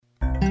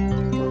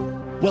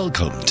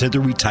Welcome to the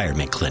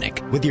Retirement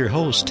Clinic with your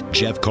host,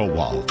 Jeff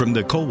Kowal from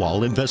the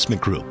Kowal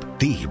Investment Group,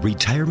 the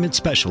retirement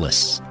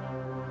specialists.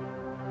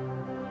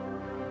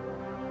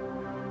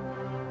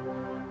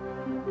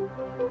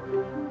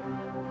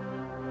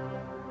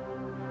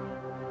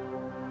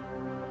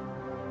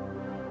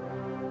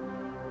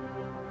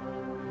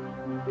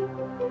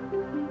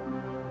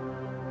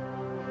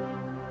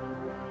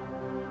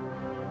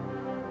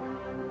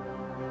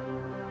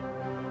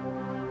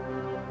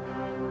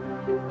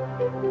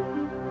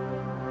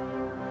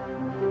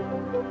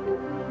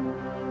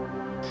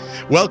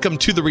 Welcome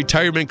to the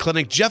Retirement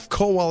Clinic. Jeff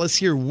Kowal is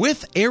here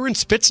with Aaron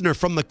Spitzner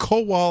from the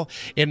Kowal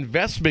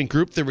Investment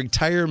Group, the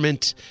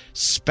retirement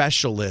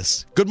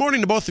specialist. Good morning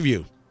to both of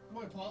you.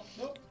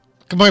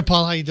 Good morning,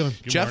 Paul. How you doing?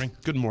 Jeff,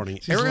 good morning.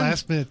 These Aaron,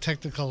 last-minute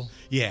technical.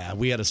 Yeah,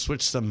 we had to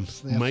switch some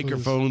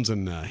microphones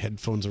and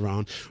headphones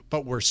around,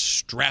 but we're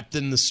strapped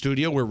in the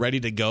studio. We're ready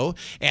to go,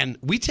 and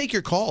we take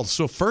your calls.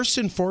 So first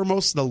and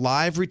foremost, the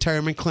live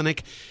retirement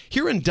clinic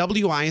here in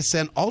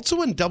WISN,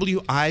 also in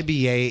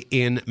WIBA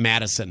in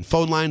Madison.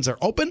 Phone lines are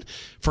open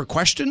for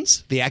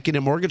questions. The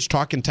Accident Mortgage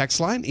Talk and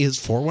Text line is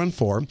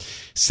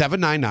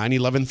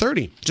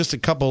 414-799-1130. Just a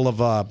couple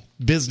of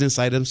business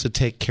items to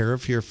take care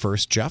of here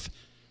first, Jeff.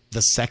 The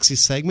Sexy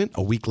segment,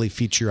 a weekly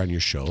feature on your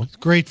show.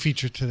 Great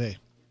feature today.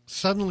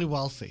 Suddenly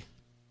Wealthy.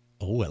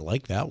 Oh, I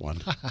like that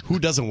one. Who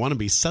doesn't want to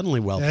be suddenly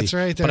wealthy? That's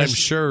right. But I'm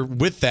sure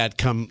with that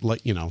come,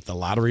 the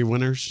lottery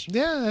winners.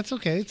 Yeah, that's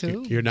okay,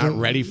 too. You're not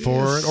ready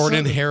for it. Or an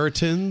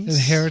inheritance.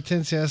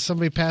 Inheritance, yeah.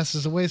 Somebody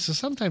passes away. So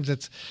sometimes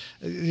it's,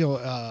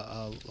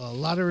 a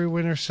lottery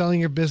winner,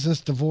 selling your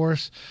business,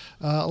 divorce,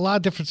 a lot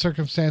of different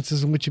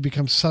circumstances in which you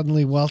become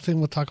suddenly wealthy,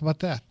 and we'll talk about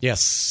that.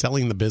 Yes,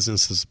 selling the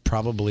business is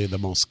probably the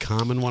most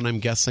common one, I'm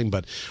guessing,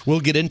 but we'll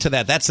get into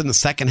that. That's in the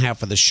second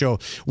half of the show.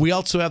 We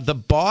also have the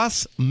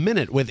Boss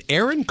Minute with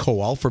Aaron Kowal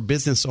for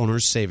business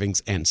owners,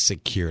 savings, and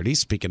security.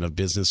 Speaking of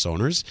business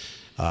owners,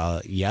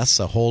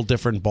 yes, a whole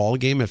different ball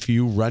game. If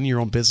you run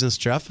your own business,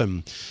 Jeff,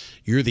 and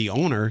you're the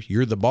owner,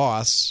 you're the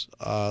boss,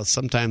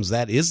 sometimes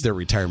that is their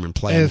retirement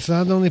plan. And it's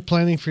not only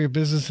planning for your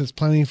business, it's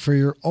planning for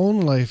your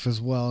own life as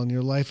well, and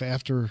your life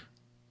after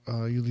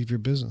you leave your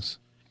business.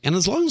 And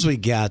as long as we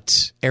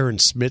got Aaron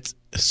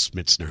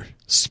Spitzner.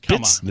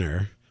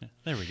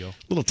 There we go. A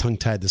little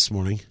tongue-tied this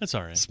morning. That's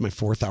all right. It's my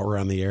fourth hour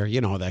on the air.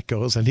 You know how that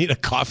goes. I need a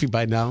coffee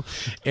by now.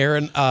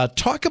 Aaron,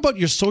 talk about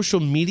your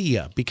social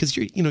media, because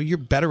you're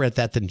better at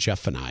that than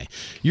Jeff and I.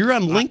 You're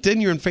on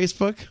LinkedIn. You're on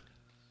Facebook.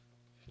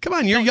 Come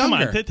on, you're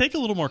younger. Come on, take a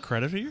little more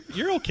credit.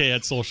 You're okay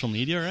at social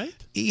media, right?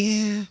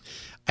 Yeah.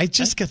 I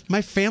just got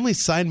my family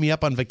signed me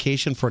up on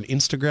vacation for an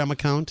Instagram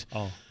account.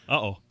 Oh,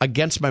 uh-oh.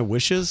 Against my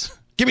wishes.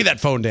 Give me that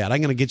phone, Dad. I'm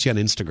going to get you on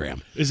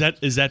Instagram. Is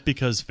that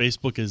because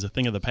Facebook is a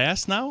thing of the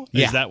past now?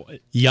 Yeah.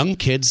 Young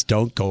kids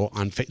don't go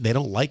on. They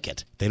don't like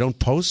it. They don't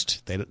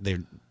post.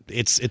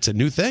 It's a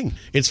new thing.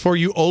 It's for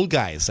you old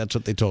guys. That's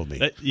what they told me.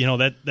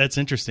 That's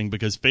interesting,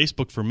 because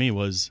Facebook for me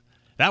was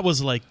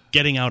like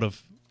getting out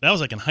of. That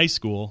was like in high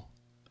school,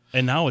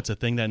 and now it's a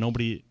thing that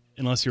nobody,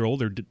 unless you're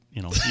older,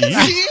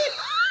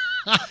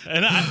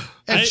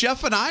 And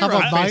Jeff and I How are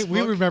on about Facebook.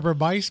 we remember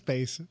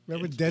MySpace.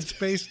 Remember Dead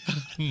Space?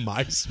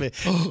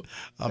 MySpace.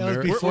 That was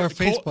before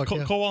Facebook.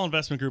 Kowal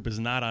Investment Group is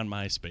not on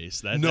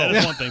MySpace. That No.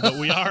 is one thing, but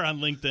we are on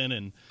LinkedIn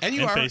and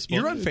Facebook.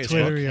 You're on Facebook.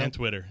 Twitter, yeah. And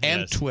Twitter.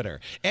 And yes. Twitter.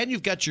 And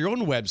you've got your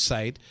own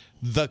website,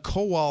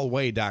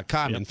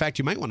 thekowalway.com. Yep. In fact,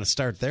 you might want to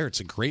start there. It's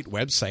a great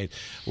website.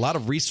 A lot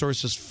of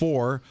resources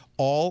for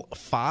all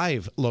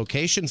 5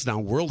 locations now.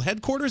 World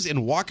headquarters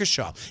in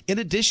Waukesha. In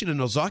addition, in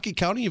Ozaukee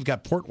County, you've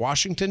got Port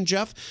Washington,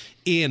 Jeff.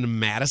 In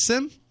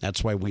Madison,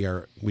 that's why we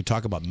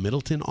talk about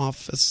Middleton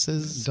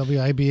offices.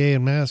 WIBA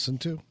in Madison,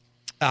 too.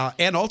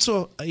 And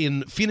also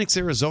in Phoenix,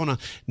 Arizona,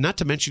 not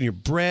to mention your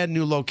brand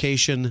new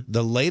location,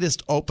 the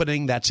latest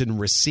opening, that's in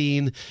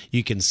Racine.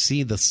 You can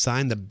see the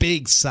sign, the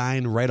big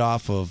sign right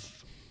off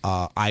of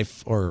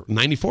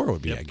 94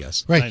 would be, yep. I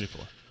guess. Right.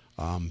 94.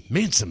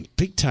 Man, some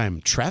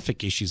big-time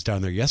traffic issues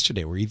down there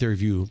yesterday. Were either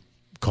of you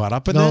caught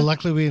up in No, that?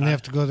 luckily we didn't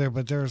have to go there,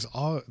 but there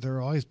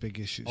are always big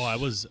issues. Oh, I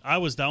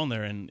was down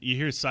there, and you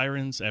hear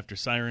sirens after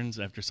sirens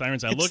after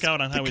sirens. I look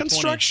out on Highway 20.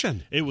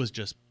 Construction. It was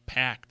just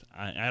packed.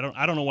 I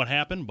don't know what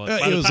happened,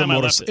 but It was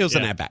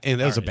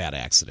a bad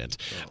accident.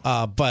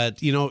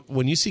 But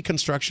when you see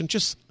construction,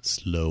 just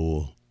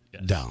slow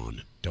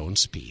down. Don't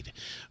speed.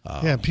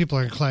 People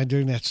are inclined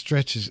during that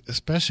stretch,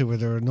 especially where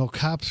there are no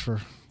cops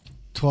for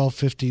 12,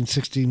 15,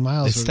 16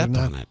 miles. They step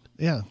on it.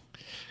 Yeah,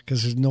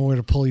 because there's nowhere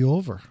to pull you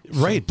over.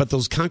 Right, but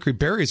those concrete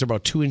barriers are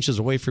about 2 inches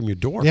away from your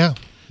door. Yeah.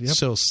 Yep.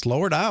 So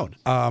slow it down.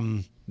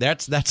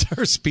 That's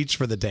our speech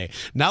for the day.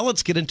 Now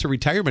let's get into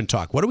retirement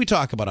talk. What do we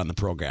talk about on the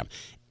program?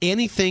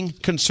 Anything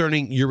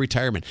concerning your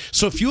retirement.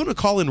 So if you want to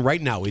call in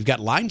right now, we've got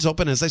lines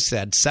open, as I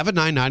said.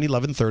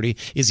 799-1130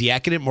 is the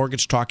Accident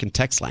Mortgage Talk and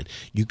Text line.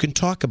 You can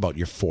talk about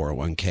your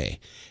 401k,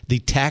 the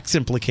tax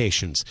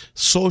implications,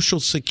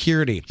 Social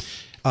Security,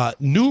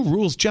 New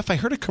rules. Jeff, I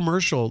heard a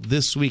commercial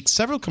this week,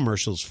 several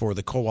commercials for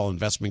the Kowal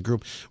Investment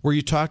Group, where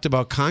you talked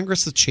about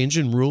Congress is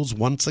changing rules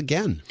once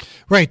again.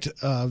 Right.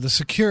 The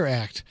Secure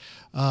Act,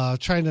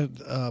 trying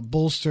to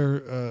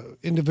bolster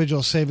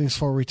individual savings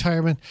for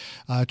retirement,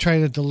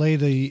 trying to delay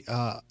the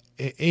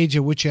age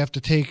at which you have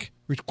to take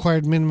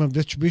required minimum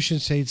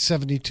distributions to age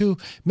 72,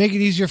 make it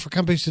easier for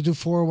companies to do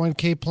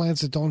 401k plans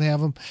that don't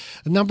have them.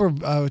 A number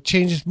of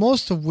changes,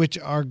 most of which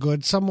are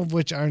good, some of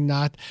which are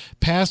not,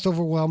 passed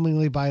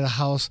overwhelmingly by the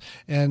House,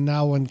 and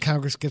now when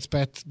Congress gets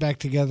back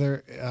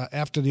together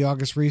after the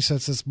August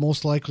recess, it's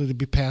most likely to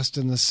be passed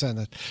in the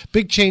Senate.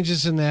 Big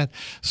changes in that,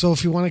 so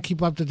if you want to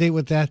keep up to date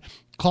with that,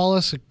 call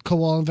us at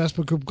Kowal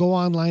Investment Group. Go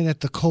online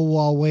at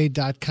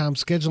thekowalway.com.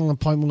 Schedule an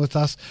appointment with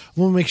us.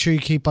 We'll make sure you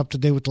keep up to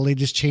date with the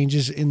latest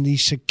changes in the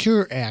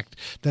Secure Act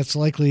that's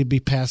likely to be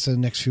passed in the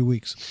next few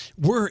weeks.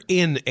 We're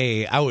in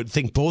I would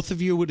think both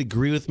of you would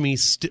agree with me,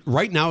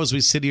 right now as we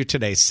sit here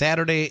today,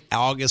 Saturday,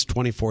 August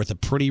 24th, a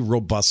pretty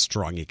robust,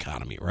 strong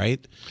economy,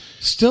 right?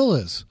 Still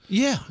is.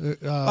 Yeah.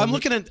 I'm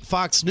looking at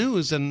Fox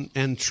News,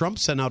 and Trump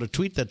sent out a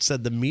tweet that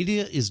said the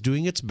media is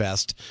doing its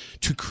best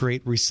to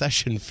create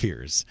recession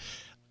fears.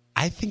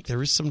 I think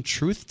there is some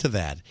truth to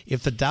that.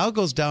 If the Dow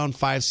goes down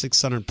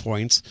 500-600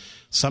 points,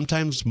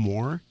 sometimes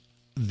more,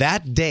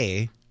 that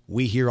day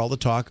we hear all the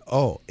talk,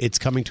 oh, it's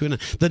coming to an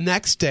end. The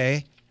next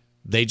day,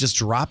 they just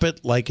drop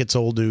it like it's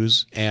old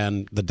news,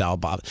 and the Dow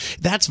bob.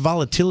 That's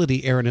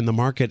volatility, Aaron, in the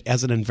market.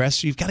 As an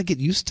investor, you've got to get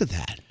used to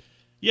that.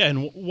 Yeah,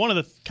 and one of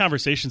the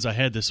conversations I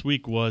had this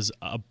week was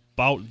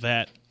about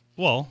that.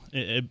 Well,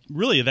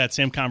 really that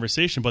same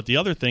conversation, but the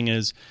other thing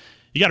is,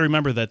 you got to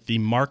remember that the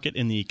market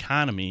and the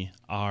economy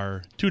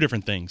are two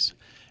different things.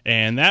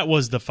 And that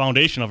was the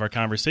foundation of our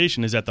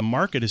conversation, is that the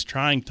market is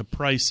trying to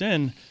price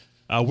in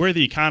where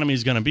the economy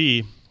is going to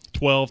be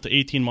 12 to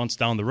 18 months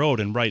down the road.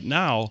 And right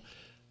now,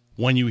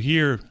 when you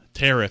hear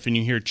tariff and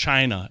you hear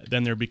China,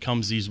 then there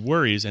becomes these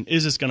worries. And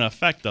is this going to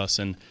affect us?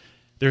 And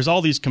there's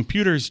all these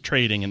computers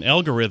trading and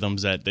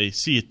algorithms that they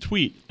see a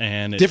tweet.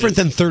 And different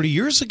than 30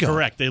 years ago.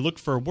 Correct. They look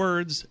for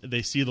words,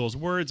 they see those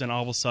words, and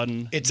all of a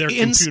sudden their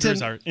instant,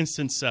 computers are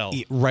instant sell.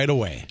 Right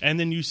away. And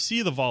then you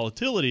see the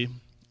volatility,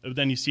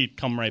 then you see it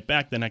come right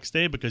back the next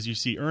day because you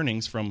see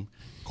earnings from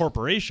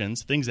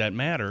corporations, things that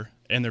matter,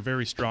 and they're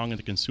very strong and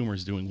the consumer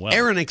is doing well.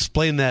 Aaron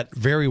explained that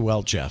very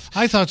well, Jeff.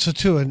 I thought so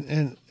too.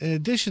 And in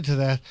addition to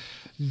that,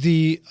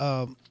 the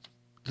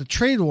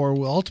trade war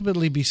will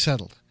ultimately be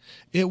settled.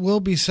 It will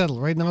be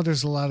settled. Right now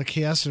there's a lot of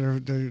chaos. They're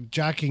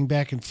jockeying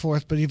back and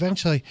forth, but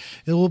eventually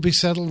it will be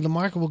settled and the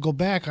market will go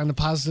back on the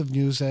positive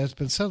news that it's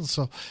been settled.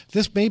 So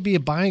this may be a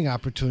buying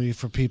opportunity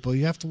for people.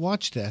 You have to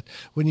watch that.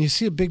 When you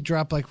see a big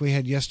drop like we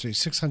had yesterday,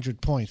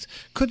 600 points,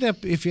 could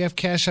that, if you have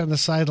cash on the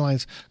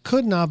sidelines,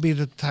 could now be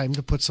the time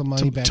to put some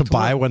money back to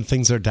buy when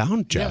things are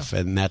down, Jeff,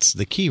 and that's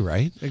the key,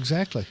 right?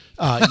 Exactly.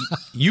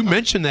 You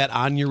mentioned that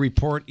on your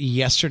report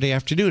yesterday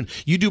afternoon.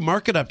 You do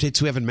market updates.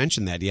 We haven't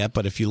mentioned that yet,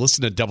 but if you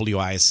listen to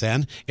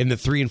WISN in the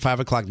 3 and 5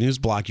 o'clock news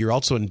block, you're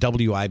also in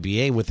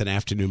WIBA with an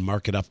afternoon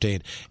market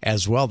update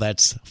as well.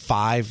 That's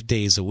 5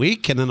 days a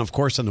week. And then, of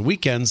course, on the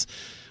weekends,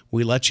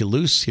 we let you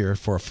loose here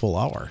for a full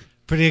hour.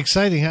 Pretty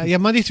exciting, huh? Yeah,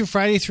 Monday through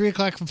Friday, 3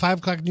 o'clock and 5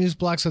 o'clock news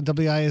blocks on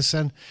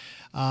WISN.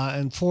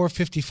 And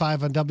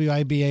 4:55 on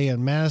WIBA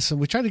in Madison.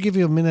 We try to give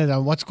you a minute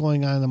on what's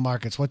going on in the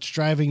markets, what's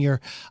driving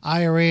your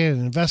IRA and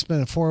investment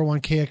and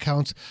 401k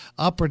accounts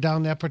up or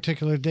down that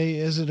particular day.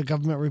 Is it a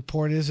government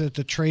report? Is it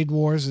the trade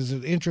wars? Is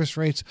it interest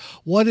rates?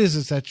 What is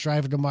it that's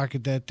driving the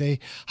market that day?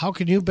 How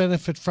can you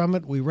benefit from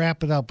it? We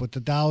wrap it up with the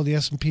Dow, the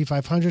S&P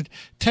 500,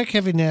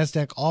 tech-heavy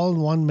NASDAQ, all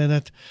in 1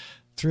 minute.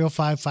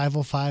 305,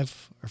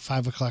 505, or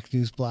 5 o'clock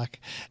news block.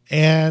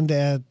 And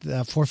at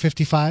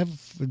 4:55,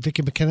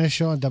 Vicki McKenna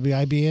show on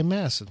WIBA in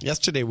Madison.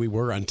 Yesterday we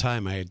were on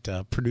time. I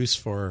had produced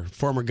for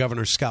former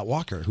Governor Scott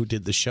Walker, who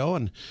did the show.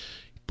 And,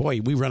 boy,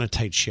 we run a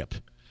tight ship.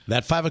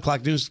 That 5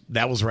 o'clock news,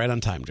 that was right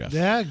on time, Jeff.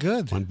 Yeah,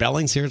 good. When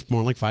Belling's here, it's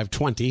more like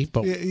 5:20,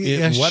 but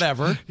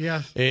whatever.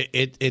 Yeah.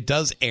 It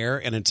does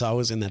air, and it's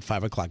always in that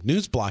 5 o'clock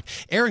news block.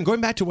 Aaron,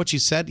 going back to what you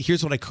said,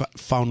 here's what I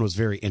found was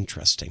very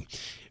interesting.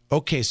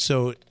 Okay,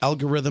 so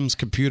algorithms,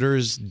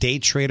 computers, day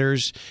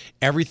traders,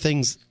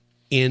 everything's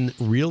in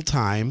real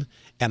time,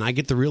 and I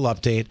get the real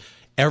update.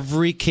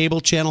 Every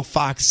cable channel,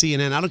 Fox,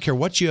 CNN, I don't care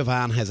what you have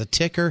on, has a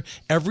ticker.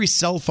 Every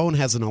cell phone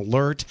has an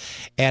alert,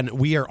 and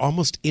we are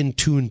almost in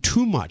tune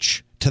too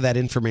much to that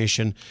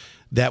information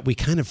that we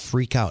kind of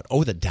freak out.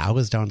 Oh, the Dow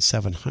is down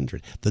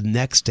 700. The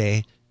next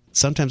day,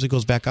 sometimes it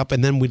goes back up,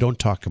 and then we don't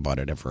talk about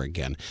it ever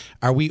again.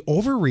 Are we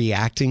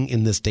overreacting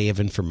in this day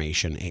of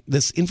information?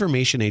 This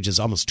information age is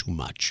almost too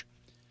much.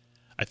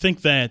 I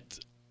think that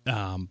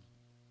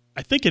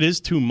I think it is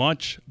too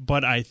much,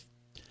 but I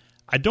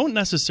don't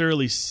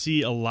necessarily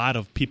see a lot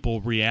of people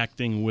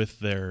reacting with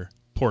their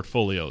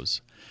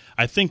portfolios.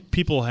 I think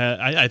people have.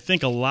 I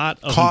think a lot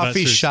of coffee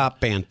investors shop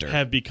banter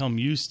have become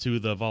used to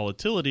the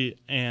volatility,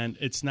 and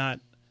it's not.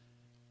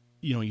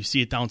 You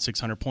see it down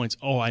 600 points.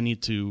 Oh, I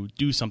need to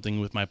do something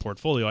with my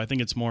portfolio. I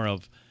think it's more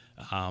of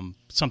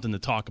something to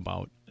talk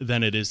about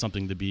than it is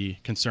something to be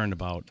concerned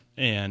about.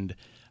 And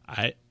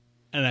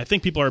I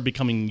think people are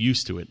becoming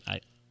used to it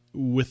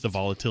with the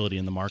volatility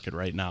in the market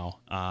right now.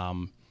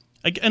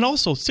 And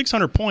also,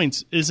 600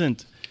 points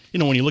isn't,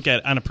 when you look at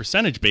it on a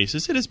percentage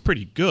basis, it is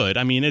pretty good.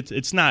 I mean,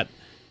 it's not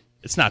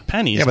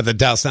pennies. Yeah, but the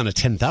Dow's not at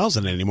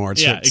 10,000 anymore.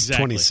 It's exactly.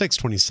 26,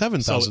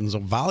 27,000, so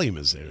volume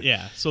is there.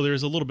 Yeah, so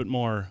there's a little bit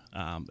more,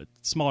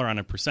 smaller on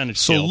a percentage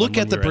So scale. look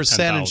than at the when we were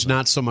percentage, 10,000.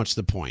 not so much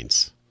the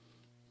points.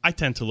 I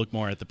tend to look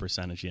more at the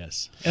percentage,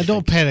 yes. And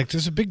don't panic.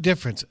 There's a big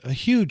difference, a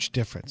huge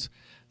difference.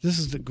 This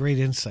is the great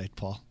insight,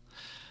 Paul.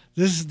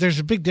 There's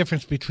a big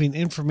difference between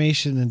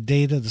information and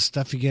data, the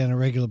stuff you get on a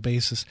regular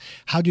basis.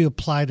 How do you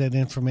apply that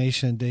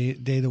information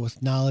and data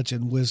with knowledge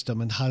and wisdom,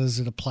 and how does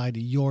it apply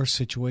to your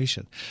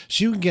situation?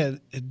 So you can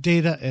get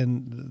data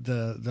and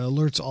the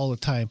alerts all the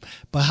time,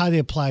 but how do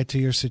you apply it to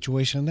your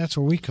situation? And that's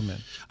where we come in.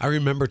 I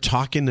remember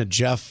talking to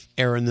Jeff,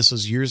 Aaron, this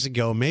was years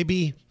ago,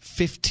 maybe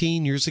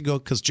 15 years ago,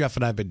 because Jeff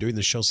and I have been doing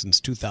the show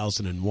since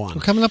 2001.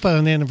 We're coming up on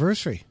an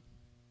anniversary.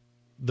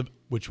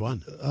 Which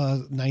one?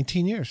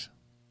 19 years.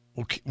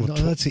 Okay, No,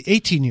 let's see,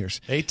 18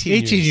 years.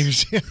 18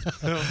 years.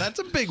 Oh, that's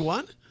a big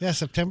one. Yeah,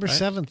 September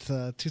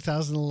 7th,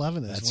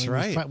 2011 is That's when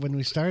right. when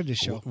we started the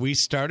show. We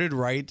started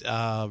right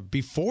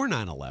before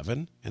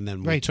 9/11, and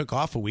then we took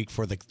off a week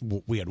for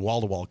we had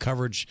wall-to-wall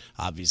coverage,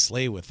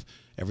 obviously, with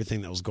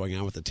everything that was going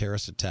on with the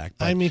terrorist attack.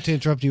 But I didn't mean to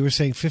interrupt you. You were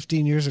saying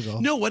 15 years ago.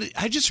 no,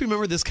 I just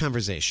remember this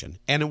conversation,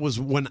 and it was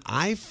when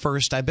I've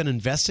been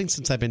investing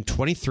since I've been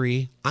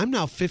 23. I'm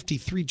now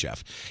 53,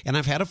 Jeff, and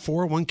I've had a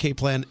 401k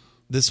plan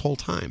this whole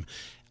time.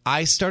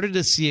 I started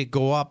to see it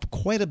go up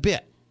quite a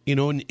bit,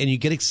 and you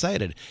get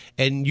excited.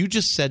 And you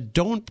just said,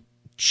 don't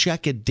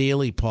check it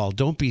daily, Paul.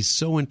 Don't be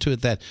so into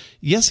it that,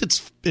 yes,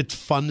 it's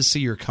fun to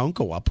see your account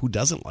go up. Who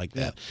doesn't like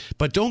that? Yeah.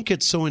 But don't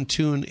get so in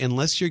tune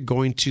unless you're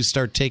going to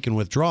start taking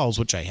withdrawals,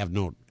 which I have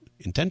no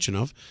intention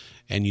of,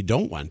 and you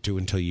don't want to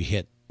until you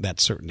hit that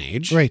certain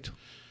age. Right.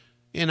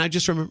 And I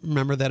just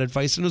remember that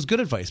advice, and it was good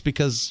advice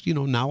because,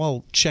 now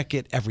I'll check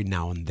it every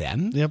now and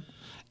then. Yep.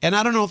 And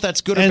I don't know if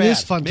that's good or and bad. It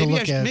is fun to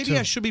look at. Maybe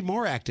I should be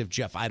more active,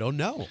 Jeff. I don't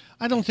know.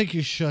 I don't think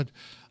you should.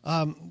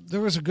 There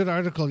was a good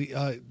article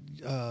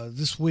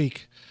this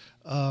week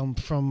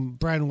from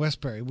Brian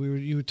Westbury.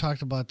 You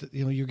talked about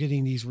you're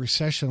getting these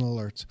recession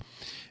alerts,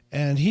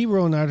 and he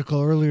wrote an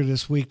article earlier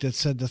this week that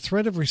said the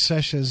threat of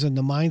recession is in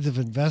the minds of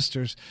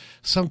investors.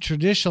 Some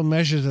traditional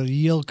measures of the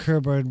yield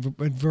curve are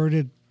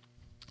inverted.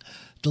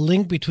 The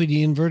link between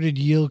the inverted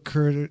yield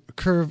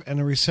curve and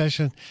a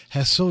recession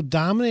has so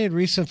dominated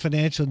recent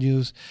financial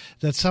news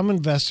that some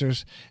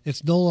investors,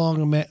 it's no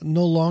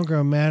longer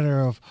a matter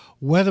of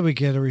whether we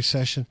get a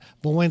recession,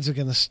 but when's it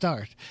going to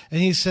start. And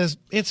he says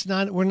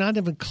we're not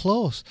even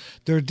close.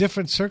 There are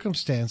different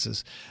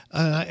circumstances.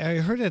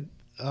 I heard it,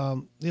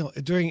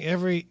 during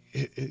every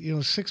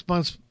 6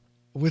 months.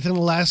 Within the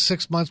last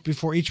 6 months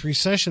before each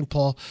recession,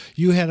 Paul,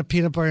 you had a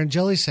peanut butter and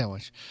jelly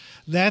sandwich.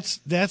 That's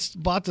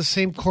about the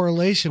same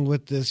correlation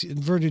with this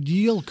inverted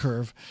yield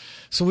curve.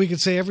 So we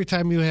could say every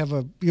time you have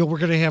we're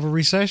going to have a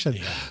recession.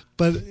 Yeah.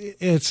 But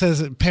it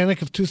says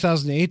Panic of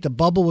 2008, the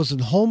bubble was in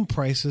home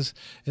prices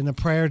in the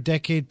prior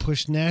decade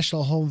pushed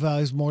national home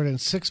values more than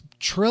 $6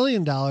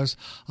 trillion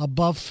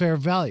above fair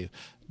value.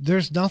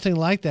 There's nothing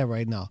like that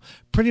right now.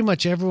 Pretty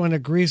much everyone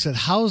agrees that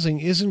housing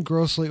isn't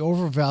grossly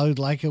overvalued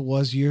like it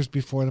was years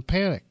before the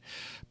panic.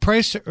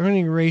 Price to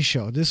earning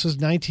ratio. This was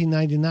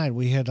 1999.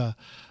 We had a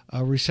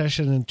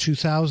recession in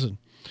 2000.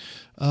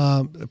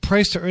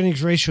 Price to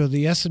earnings ratio of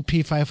the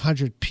S&P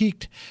 500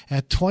 peaked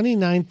at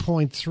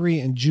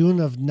 29.3 in June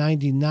of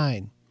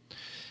 99.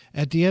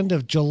 At the end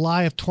of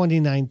July of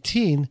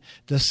 2019,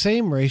 the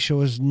same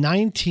ratio is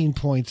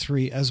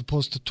 19.3 as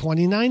opposed to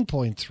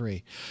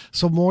 29.3.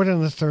 So more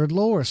than a third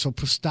lower. So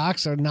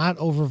stocks are not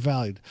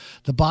overvalued.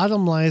 The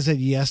bottom line is that,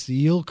 yes, the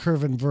yield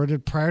curve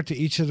inverted prior to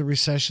each of the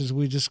recessions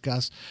we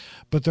discussed,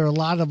 but there are a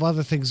lot of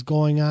other things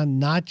going on,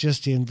 not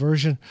just the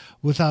inversion.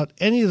 Without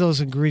any of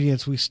those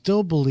ingredients, we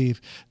still believe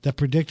that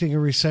predicting a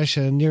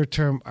recession in the near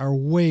term are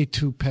way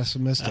too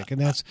pessimistic. And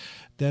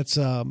that's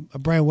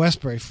Brian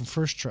Westbury from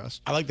First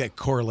Trust. I like that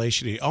correlation.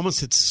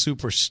 Almost it's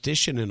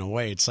superstition in a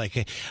way. It's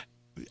like,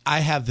 I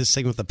have this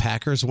thing with the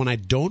Packers. When I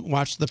don't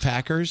watch the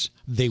Packers,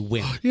 they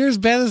win. You're as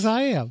bad as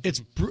I am.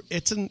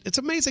 It's an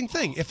amazing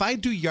thing. If I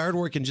do yard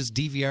work and just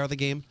DVR the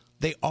game,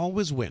 they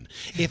always win.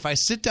 If I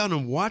sit down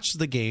and watch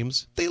the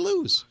games, they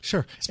lose.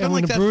 Sure. And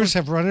when the Brewers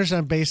have runners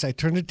on base, I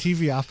turn the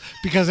TV off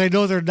because I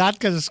know they're not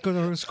going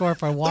to score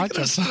if I watch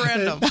them.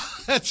 Strand them.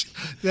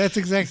 That's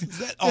exactly.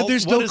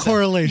 There's no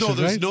correlation. No,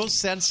 there's right? no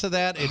sense to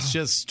that. It's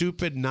just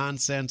stupid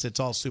nonsense. It's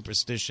all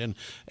superstition,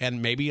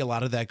 and maybe a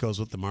lot of that goes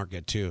with the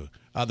market too.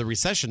 The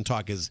recession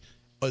talk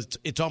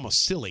it's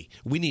almost silly.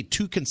 We need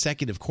 2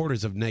 consecutive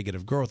quarters of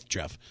negative growth,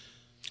 Jeff.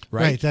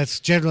 right? That's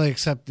generally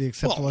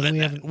acceptable. Well,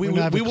 and we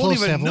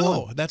won't even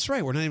know. That's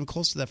right. We're not even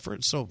close to that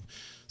first. So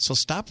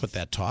stop with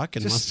that talk.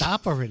 And Just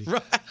stop already.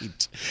 Right.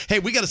 Hey,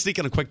 we got to sneak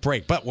in a quick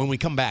break, but when we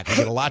come back, we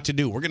got a lot to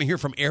do. We're going to hear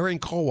from Aaron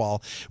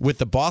Kowal with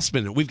the Boss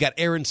Minute. We've got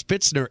Aaron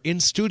Spitzner in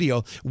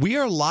studio. We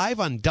are live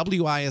on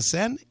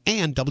WISN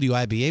and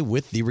WIBA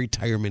with the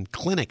Retirement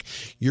Clinic.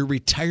 Your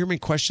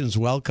retirement questions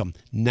welcome.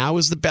 Now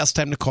is the best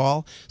time to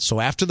call. So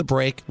after the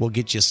break, we'll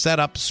get you set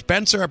up.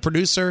 Spencer, our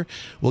producer,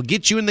 will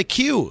get you in the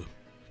queue.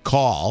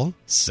 Call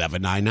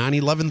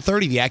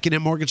 799-1130, the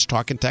Accunet Mortgage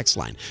Talk and Text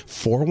line,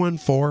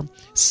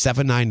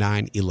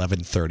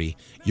 414-799-1130.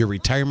 Your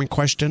retirement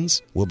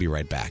questions. We'll be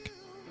right back.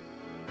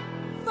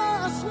 For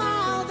a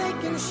smile, they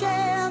can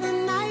share the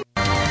night.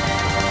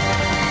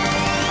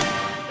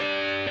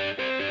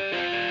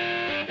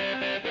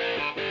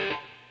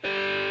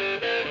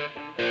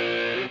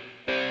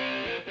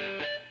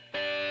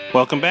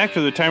 Welcome back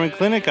to the Retirement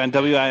Clinic on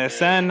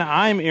WISN.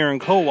 I'm Aaron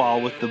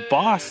Kowal with the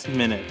Boss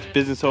Minute,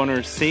 Business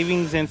Owners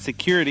Savings and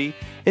Security.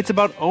 It's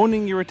about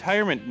owning your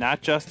retirement,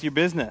 not just your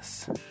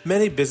business.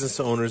 Many business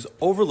owners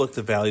overlook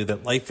the value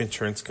that life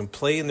insurance can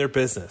play in their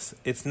business.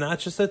 It's not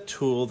just a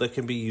tool that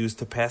can be used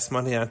to pass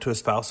money on to a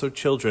spouse or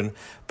children,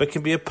 but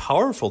can be a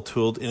powerful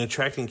tool in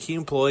attracting key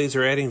employees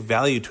or adding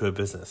value to a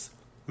business.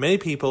 Many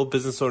people,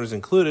 business owners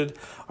included,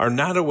 are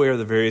not aware of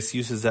the various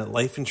uses that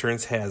life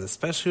insurance has,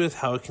 especially with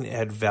how it can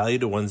add value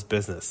to one's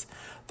business.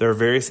 There are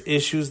various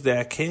issues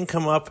that can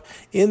come up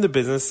in the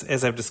business,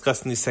 as I've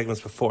discussed in these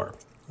segments before.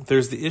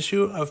 There's the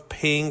issue of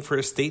paying for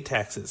estate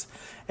taxes,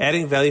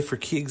 adding value for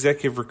key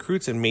executive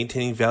recruits, and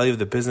maintaining value of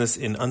the business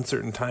in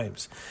uncertain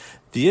times.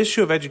 The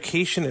issue of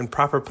education and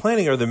proper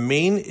planning are the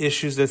main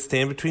issues that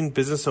stand between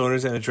business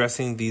owners and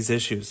addressing these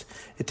issues.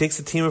 It takes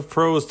a team of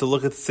pros to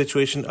look at the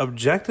situation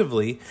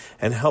objectively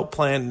and help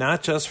plan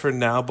not just for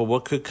now, but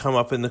what could come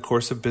up in the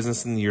course of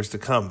business in the years to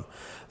come.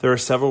 There are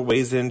several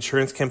ways that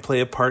insurance can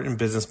play a part in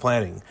business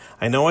planning.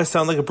 I know I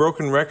sound like a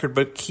broken record,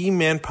 but key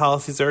man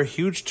policies are a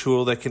huge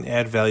tool that can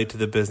add value to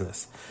the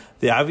business.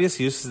 The obvious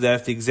use is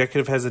that if the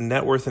executive has a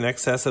net worth in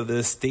excess of the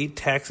estate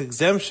tax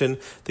exemption,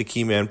 the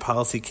key man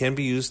policy can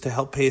be used to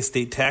help pay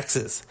estate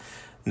taxes.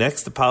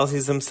 Next, the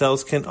policies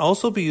themselves can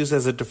also be used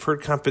as a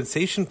deferred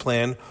compensation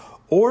plan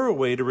or a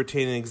way to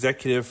retain an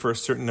executive for a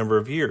certain number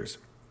of years.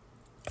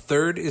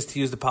 Third is to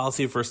use the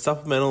policy for a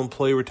supplemental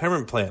employee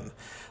retirement plan.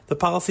 The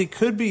policy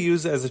could be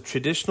used as a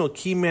traditional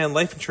key man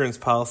life insurance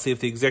policy if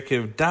the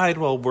executive died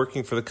while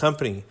working for the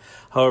company.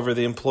 However,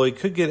 the employee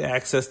could get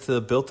access to the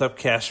built-up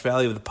cash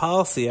value of the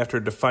policy after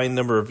a defined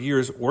number of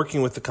years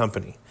working with the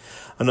company.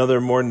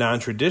 Another more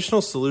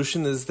non-traditional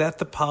solution is that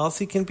the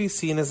policy can be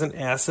seen as an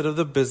asset of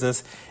the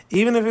business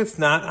even if it's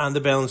not on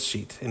the balance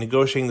sheet in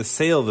negotiating the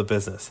sale of the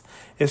business.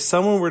 If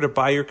someone were to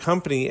buy your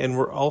company and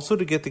were also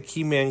to get the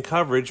key man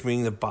coverage,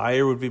 meaning the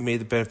buyer would be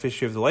made the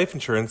beneficiary of the life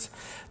insurance,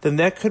 then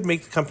that could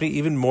make the company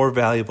even more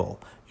valuable.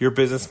 Your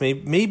business may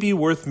be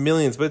worth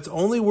millions, but it's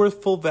only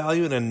worth full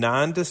value in a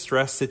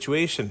non-distressed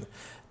situation.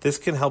 This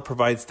can help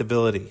provide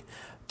stability.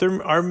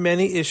 There are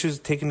many issues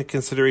taken into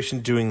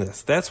consideration doing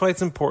this. That's why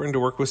it's important to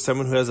work with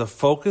someone who has a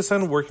focus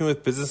on working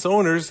with business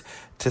owners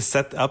to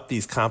set up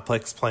these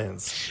complex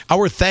plans.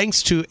 Our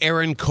thanks to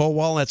Aaron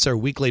Kowal. That's our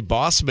weekly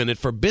Boss Minute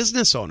for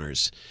business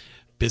owners.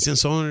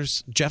 Business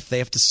owners, Jeff, they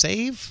have to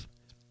save,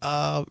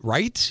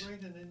 right?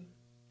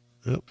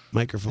 Oh,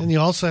 microphone. And you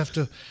also have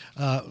to,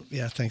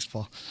 thanks,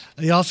 Paul.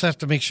 You also have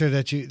to make sure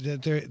that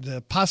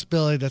the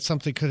possibility that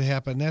something could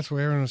happen. That's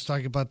where Aaron was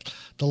talking about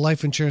the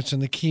life insurance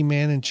and the key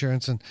man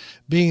insurance. And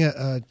being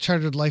a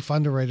chartered life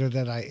underwriter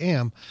that I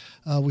am,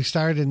 we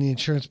started in the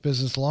insurance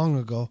business long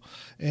ago,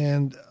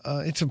 and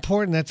it's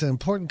important. That's an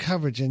important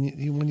coverage. And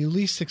when you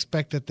least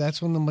expect it, that's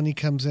when the money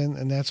comes in,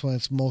 and that's when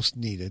it's most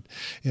needed.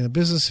 In a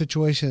business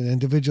situation, an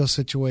individual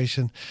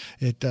situation,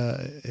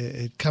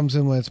 it comes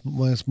in when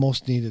it's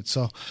most needed.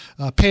 So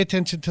pay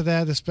attention to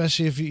that,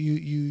 especially if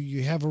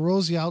you have a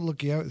rosy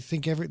outlook. You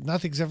think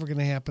nothing's ever going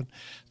to happen.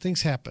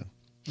 Things happen.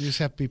 You just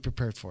have to be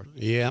prepared for it.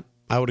 Yeah.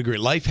 I would agree.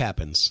 Life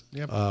happens.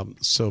 Yep.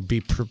 So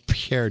be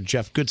prepared,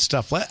 Jeff. Good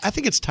stuff. I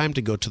think it's time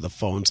to go to the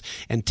phones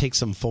and take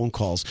some phone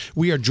calls.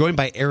 We are joined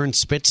by Aaron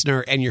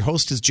Spitzner, and your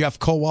host is Jeff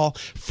Kowal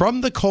from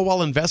the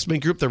Kowal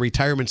Investment Group, the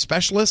retirement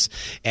specialist.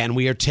 And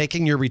we are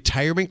taking your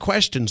retirement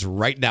questions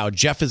right now.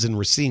 Jeff is in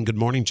Racine. Good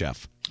morning,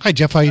 Jeff. Hi,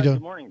 Jeff. How you doing?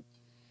 Good morning.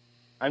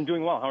 I'm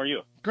doing well. How are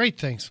you? Great,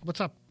 thanks.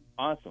 What's up?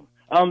 Awesome.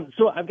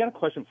 So I've got a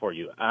question for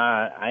you.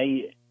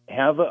 I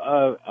have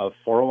a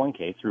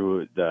 401k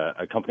through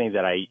a company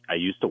that I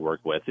used to work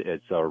with.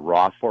 It's a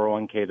Roth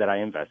 401k that I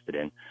invested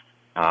in.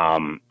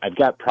 I've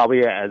got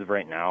probably, as of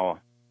right now,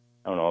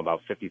 I don't know,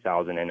 about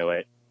 $50,000 into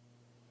it.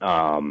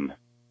 I'm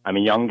a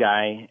young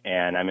guy,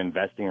 and I'm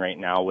investing right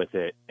now with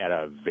it at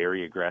a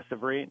very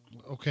aggressive rate.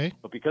 Okay.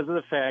 But because of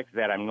the fact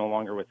that I'm no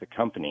longer with the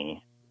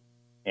company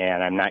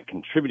and I'm not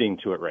contributing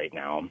to it right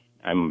now,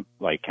 I'm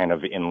like kind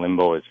of in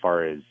limbo as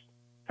far as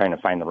trying to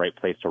find the right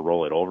place to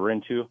roll it over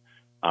into.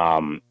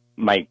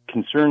 My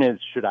concern is,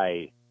 should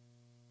I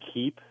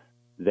keep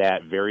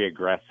that very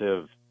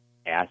aggressive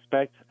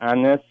aspect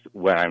on this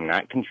when I'm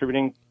not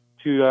contributing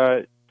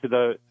to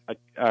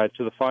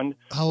the fund?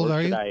 How old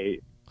are you? I,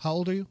 How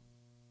old are you?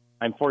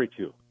 I'm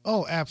 42.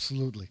 Oh,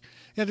 absolutely.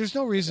 Yeah, there's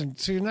no reason.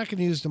 So you're not going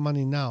to use the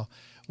money now.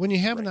 When you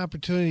have an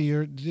opportunity,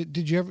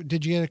 did you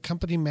get a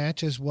company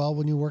match as well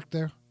when you worked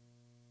there?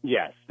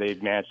 Yes, they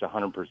matched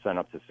 100%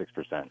 up to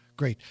 6%.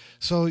 Great.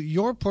 So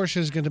your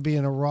portion is going to be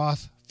in a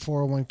Roth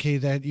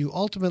 401k that you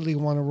ultimately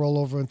want to roll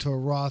over into a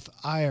Roth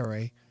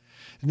IRA.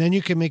 And then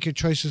you can make your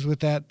choices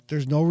with that.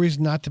 There's no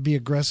reason not to be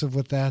aggressive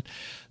with that.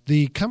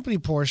 The company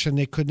portion,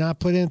 they could not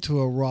put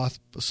into a Roth,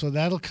 so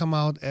that'll come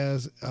out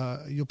as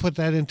you'll put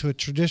that into a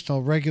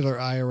traditional regular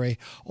IRA,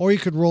 or you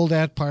could roll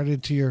that part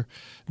into your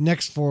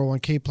next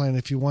 401k plan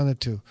if you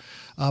wanted to.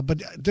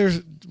 But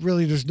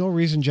there's no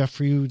reason, Jeff,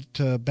 for you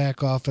to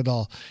back off at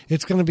all.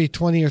 It's going to be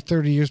 20 or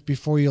 30 years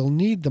before you'll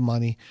need the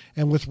money.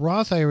 And with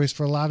Roth IRAs,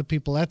 for a lot of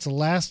people, that's the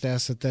last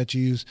asset that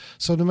you use.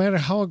 So no matter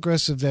how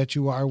aggressive that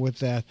you are with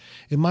that,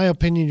 in my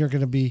opinion,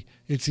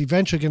 it's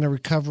eventually going to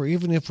recover,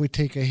 even if we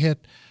take a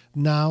hit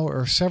now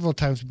or several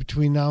times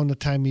between now and the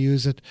time you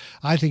use it.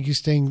 I think you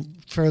staying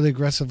fairly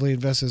aggressively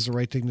invested is the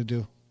right thing to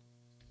do.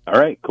 All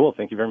right, cool.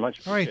 Thank you very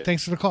much. All right,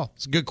 thanks for the call.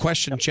 It's a good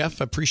question, Jeff.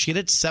 Appreciate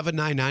it.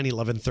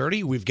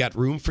 799-1130. We've got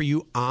room for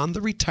you on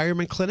the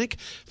Retirement Clinic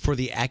for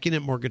the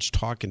Acunet Mortgage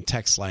Talk and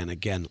Text line.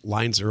 Again,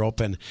 lines are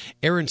open.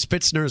 Aaron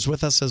Spitzner is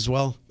with us as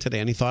well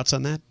today. Any thoughts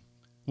on that?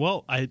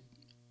 Well, I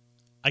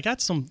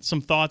got some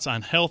thoughts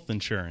on health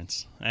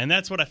insurance, and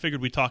that's what I figured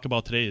we'd talk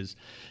about today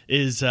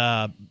is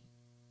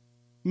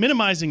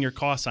minimizing your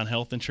costs on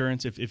health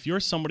insurance. If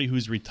you're somebody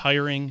who's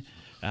retiring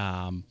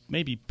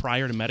maybe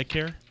prior to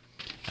Medicare,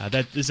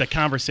 that is a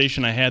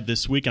conversation I had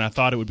this week, and I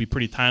thought it would be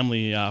pretty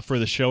timely for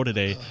the show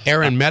today.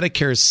 Aaron,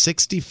 Medicare is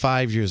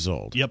 65 years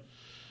old. Yep.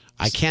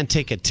 I can't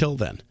take it till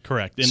then.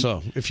 Correct. And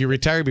so if you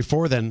retire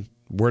before then,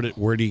 where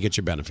do you get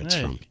your benefits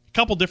from? A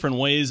couple different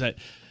ways.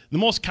 The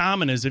most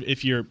common is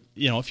if you're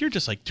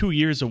just like 2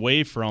 years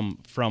away from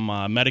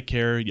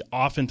Medicare,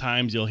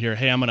 oftentimes you'll hear,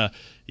 hey, I'm going to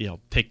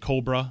take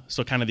COBRA,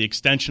 so kind of the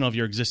extension of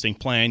your existing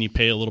plan. You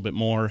pay a little bit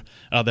more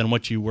than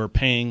what you were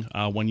paying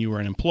when you were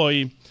an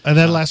employee. And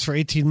that lasts for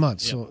 18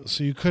 months. Yeah.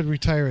 So you could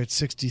retire at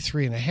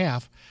 63 and a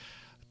half,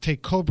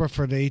 take COBRA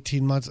for the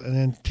 18 months, and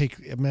then take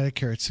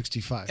Medicare at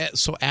 65.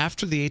 So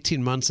after the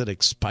 18 months it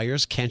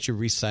expires, can't you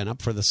re-sign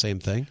up for the same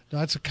thing? No,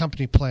 that's a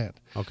company plan.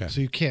 Okay. So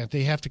you can't.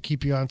 They have to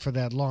keep you on for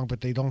that long, but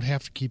they don't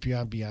have to keep you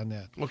on beyond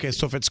that. Okay,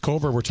 so if it's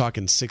COBRA, we're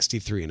talking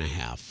 63 and a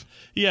half.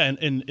 Yeah,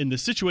 and the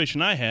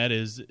situation I had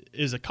is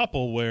a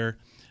couple where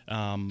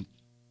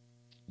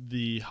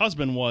the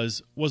husband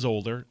was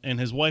older and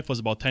his wife was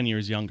about 10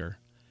 years younger,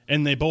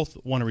 and they both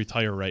want to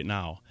retire right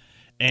now.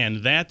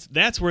 And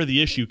that's where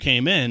the issue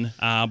came in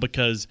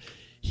because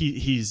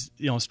he's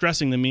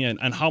stressing to me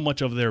on how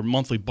much of their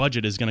monthly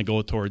budget is going to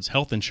go towards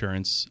health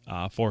insurance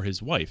for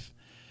his wife.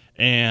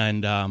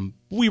 And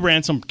we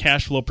ran some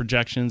cash flow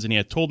projections, and he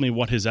had told me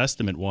what his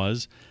estimate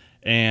was.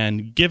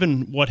 And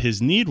given what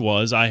his need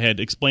was, I had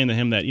explained to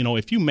him that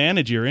if you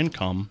manage your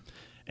income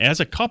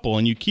as a couple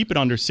and you keep it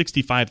under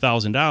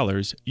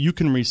 $65,000, you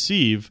can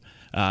receive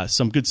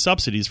some good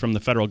subsidies from the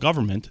federal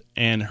government,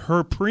 and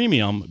her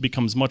premium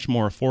becomes much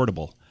more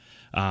affordable.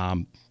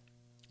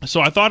 So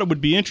I thought it would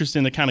be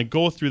interesting to kind of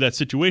go through that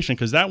situation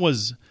because that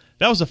was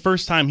the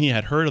first time he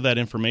had heard of that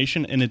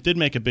information, and it did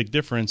make a big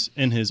difference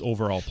in his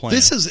overall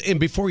plan. And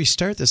before you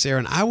start this,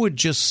 Aaron, I would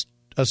just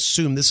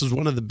assume this is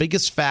one of the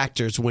biggest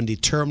factors when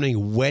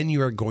determining when you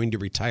are going to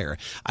retire.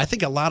 I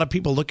think a lot of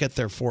people look at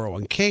their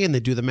 401k and they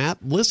do the math.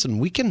 Listen,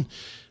 we can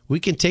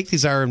take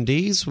these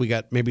RMDs. We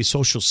got maybe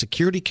Social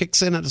Security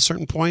kicks in at a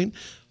certain point,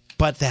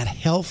 but that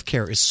health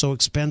care is so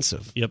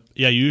expensive. Yep.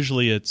 Yeah,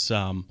 usually it's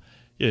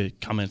you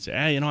come in and say,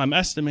 hey, I'm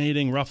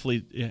estimating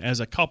roughly as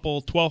a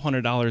couple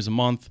 $1,200 a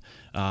month,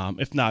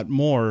 if not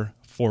more,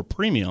 for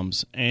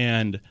premiums.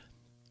 And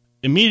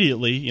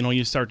immediately,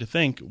 you start to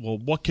think, well,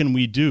 what can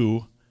we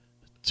do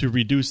to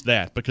reduce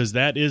that? Because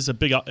that is a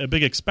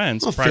big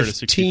expense prior to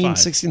 65.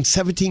 16,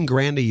 17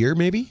 grand a year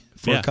maybe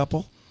for a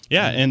couple.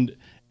 Yeah, and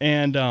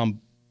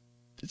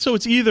so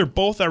it's either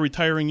both are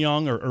retiring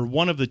young or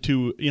one of the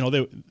two,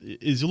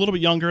 is a little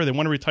bit younger. They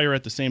want to retire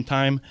at the same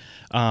time.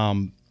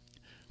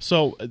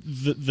 So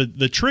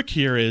the trick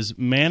here is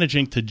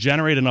managing to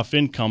generate enough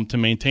income to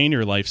maintain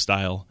your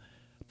lifestyle,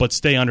 but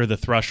stay under the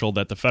threshold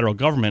that the federal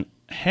government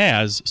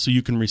has so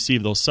you can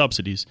receive those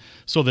subsidies.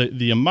 So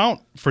the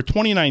amount for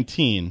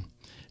 2019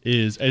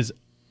 is, as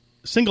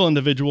single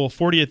individual,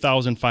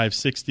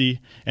 $48,560,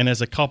 and as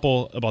a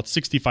couple, about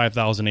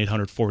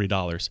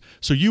 $65,840.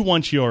 So you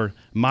want your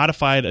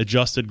modified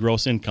adjusted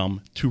gross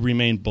income to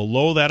remain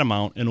below that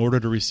amount in order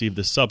to receive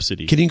the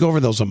subsidy. Can you go over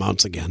those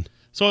amounts again?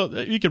 So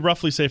you could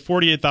roughly say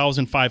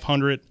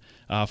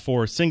 $48,500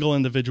 for a single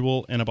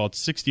individual and about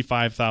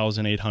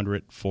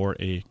 $65,800 for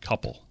a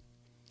couple.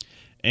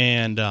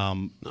 And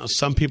now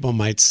some people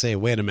might say,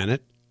 wait a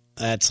minute,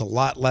 that's a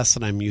lot less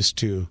than I'm used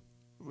to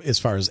as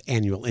far as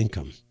annual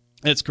income.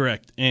 That's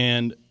correct.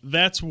 And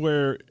that's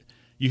where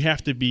you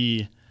have to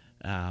be,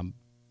 I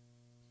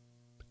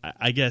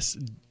guess,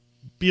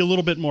 be a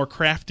little bit more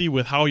crafty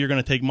with how you're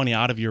going to take money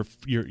out of your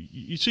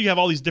so you have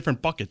all these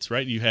different buckets,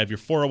 right? You have your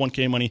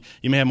 401k money,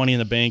 you may have money in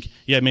the bank,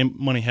 you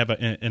may have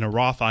in a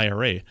Roth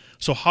IRA.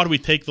 So how do we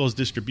take those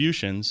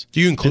distributions? Do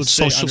you include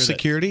Social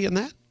Security in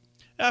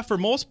that? For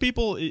most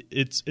people,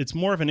 it's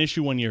more of an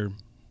issue when you're,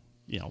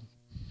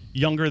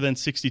 younger than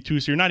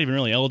 62, so you're not even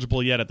really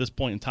eligible yet at this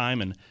point in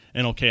time.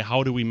 And okay,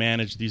 how do we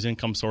manage these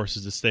income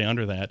sources to stay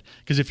under that?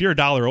 Because if you're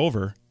 $1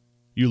 over,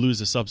 you lose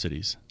the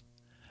subsidies.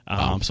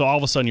 So all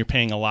of a sudden, you're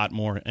paying a lot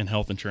more in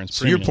health insurance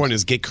premiums. So your point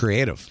is get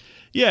creative.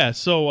 Yeah.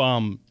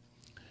 So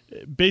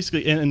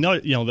basically, and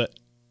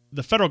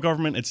the federal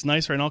government, it's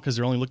nice right now because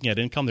they're only looking at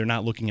income. They're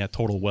not looking at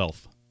total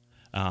wealth.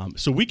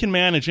 So we can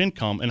manage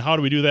income. And how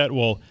do we do that?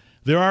 Well,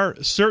 there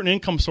are certain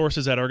income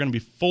sources that are going to be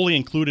fully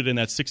included in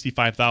that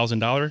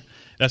 $65,000.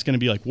 That's going to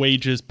be like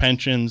wages,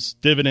 pensions,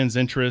 dividends,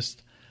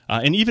 interest,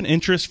 and even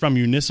interest from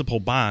municipal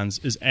bonds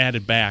is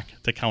added back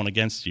to count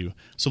against you.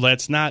 So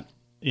that's not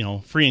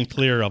free and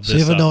clear of this. So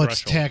even though threshold.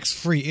 It's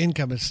tax-free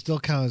income, it still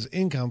counts as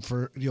income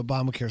for the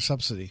Obamacare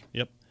subsidy.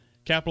 Yep.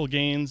 Capital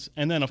gains,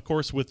 and then, of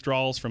course,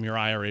 withdrawals from your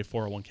IRA,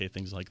 401k,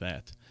 things like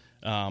that.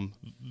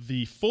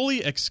 The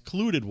fully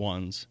excluded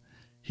ones,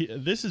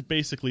 this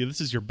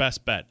is your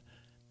best bet.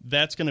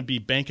 That's going to be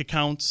bank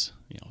accounts,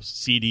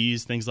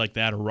 CDs, things like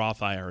that, or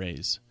Roth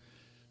IRAs.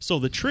 So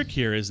the trick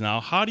here is now,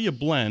 how do you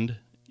blend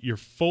your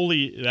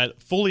fully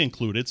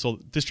included, so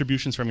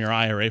distributions from your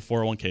IRA,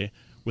 401k,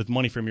 with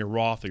money from your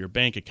Roth or your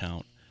bank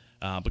account?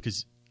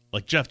 Because,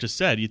 like Jeff just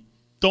said, you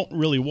don't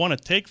really want to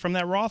take from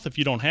that Roth if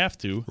you don't have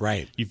to.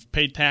 Right. You've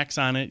paid tax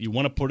on it. You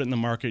want to put it in the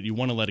market. You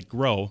want to let it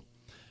grow.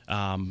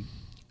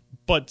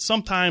 But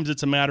sometimes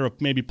it's a matter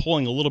of maybe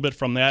pulling a little bit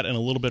from that and a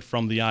little bit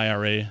from the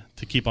IRA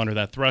to keep under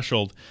that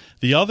threshold.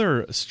 The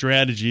other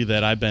strategy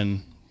that I've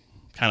been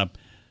kind of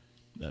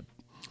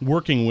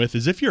working with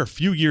is if you're a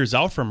few years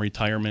out from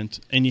retirement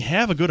and you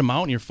have a good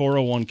amount in your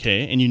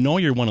 401k and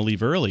you want to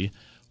leave early,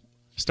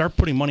 start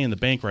putting money in the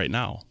bank right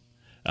now.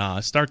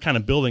 Start kind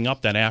of building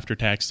up that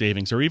after-tax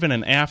savings or even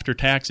an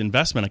after-tax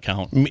investment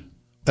account.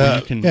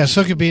 So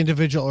it could be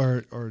individual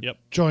or Yep.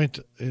 joint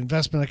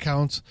investment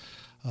accounts,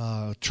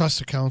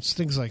 trust accounts,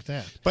 things like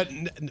that. But,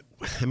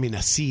 I mean,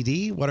 a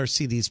CD, what are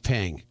CDs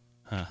paying?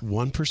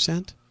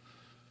 1%?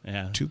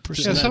 Yeah,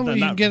 2%? Yeah, some you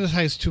can get as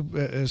high as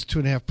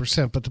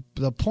 2.5%. But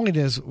the point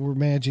is, we're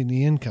managing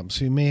the income,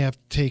 so you may have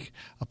to take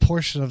a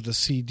portion of the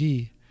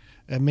CD,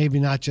 and maybe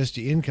not just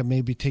the income.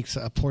 Maybe takes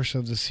a portion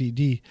of the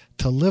CD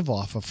to live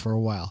off of for a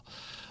while,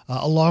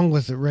 along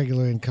with the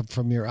regular income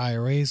from your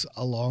IRAs,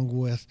 along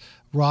with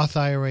Roth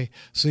IRA.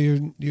 So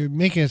you're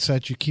making it so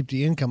that you keep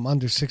the income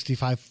under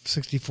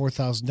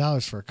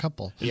 $64,000 for a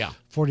couple. Yeah,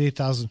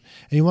 $48,000, and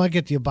you want to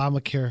get the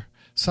Obamacare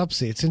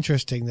subsidy. It's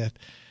interesting that.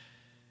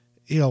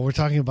 We're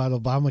talking about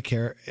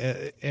Obamacare,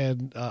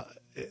 and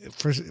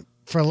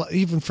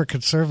even for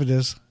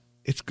conservatives,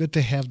 it's good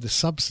to have the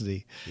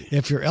subsidy.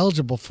 If you're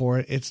eligible for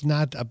it, it's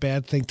not a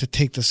bad thing to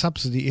take the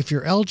subsidy if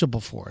you're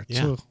eligible for it.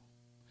 Yeah. So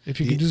if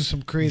you can do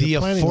some creative the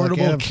planning.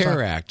 Affordable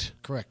Care Act.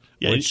 Correct.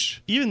 Yeah,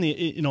 Which, even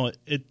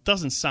it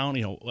doesn't sound,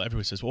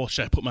 everyone says, well,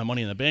 should I put my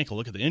money in the bank? Well,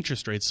 look at the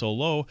interest rate so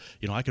low,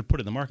 I could put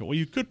it in the market. Well,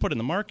 you could put it in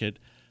the market,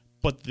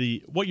 but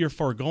what you're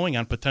foregoing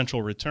on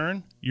potential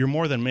return, you're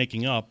more than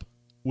making up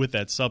with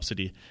that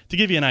subsidy. To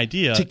give you an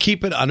idea, to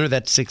keep it under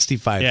that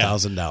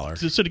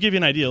 $65,000. So to give you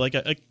an idea, like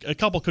a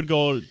couple could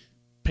go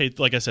pay,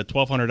 like I said,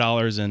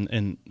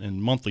 $1,200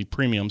 in monthly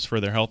premiums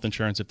for their health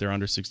insurance if they're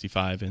under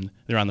 65 and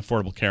they're on the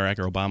Affordable Care Act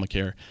or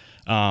Obamacare.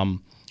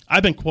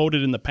 I've been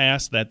quoted in the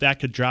past that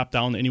could drop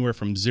down anywhere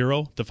from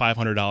 $0 to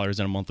 $500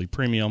 in a monthly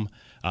premium.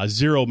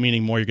 0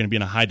 meaning more you're going to be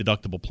in a high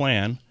deductible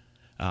plan.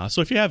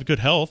 So if you have good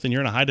health and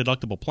you're in a high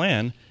deductible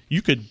plan,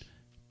 you could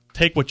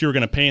take what you're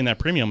going to pay in that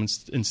premium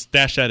and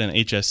stash that in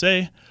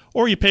HSA,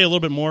 or you pay a little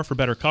bit more for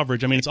better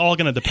coverage. I mean, it's all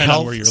going to depend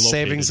on where you're located.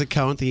 Savings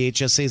account, the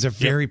HSAs are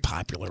very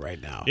popular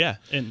right now. Yeah,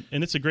 and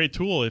it's a great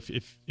tool if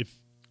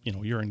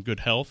you're in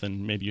good health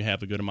and maybe you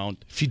have a good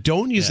amount. If you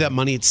don't use that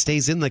money, it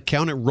stays in the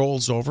account. It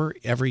rolls over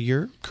every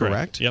year.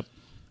 Correct? Yep.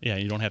 Yeah,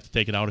 you don't have to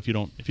take it out if you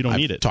don't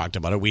need it. I've talked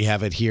about it. We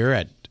have it here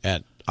at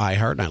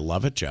iHeart, and I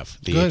love it, Jeff.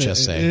 The Good.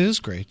 HSA. It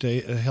is great.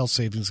 The health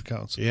savings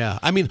accounts. Yeah,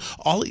 I mean,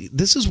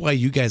 this is why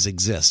you guys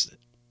exist.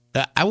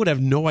 I would have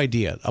no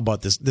idea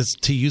about this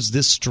to use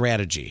this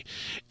strategy.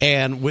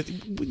 And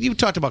you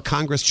talked about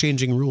Congress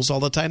changing rules all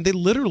the time. They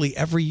literally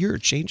every year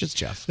it changes,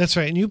 Jeff. That's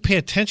right. And you pay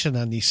attention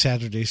on these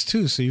Saturdays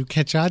too, so you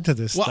catch on to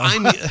this stuff.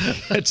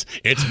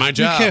 It's my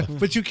job.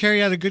 But you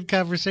carry on a good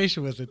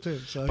conversation with it too.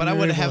 So but I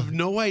would have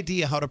no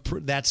idea how to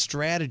that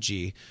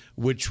strategy,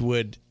 which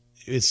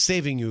is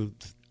saving you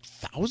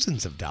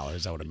thousands of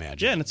dollars, I would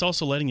imagine. Yeah, and it's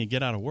also letting you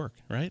get out of work,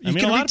 right? A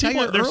lot of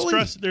people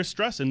they're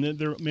stressed, and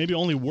they're maybe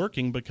only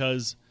working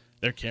because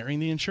They're carrying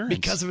the insurance.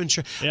 Because of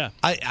insurance. Yeah.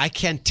 I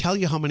can't tell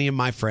you how many of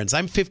my friends,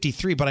 I'm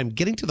 53, but I'm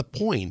getting to the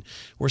point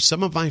where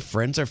some of my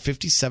friends are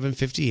 57,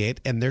 58,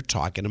 and they're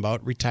talking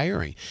about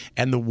retiring.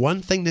 And the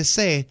one thing they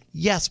say,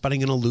 yes, but I'm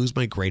going to lose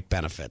my great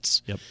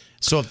benefits. Yep.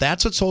 So if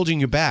that's what's holding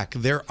you back,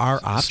 there are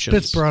options.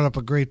 Spitz brought up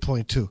a great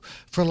point, too.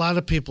 For a lot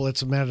of people,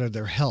 it's a matter of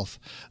their health.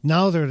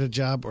 Now they're at a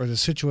job or the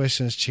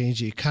situation has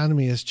changed, the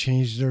economy has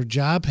changed, their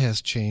job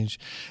has changed,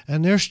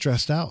 and they're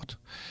stressed out.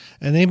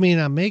 And they may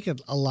not make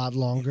it a lot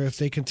longer if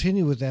they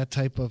continue with that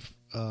type of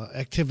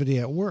activity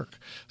at work.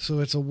 So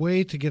it's a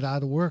way to get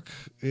out of work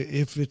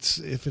if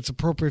it's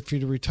appropriate for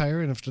you to retire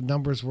and if the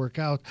numbers work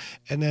out,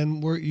 and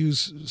then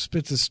use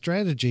Spitz's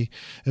strategy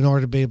in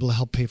order to be able to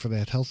help pay for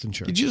that health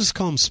insurance. Did you just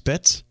call him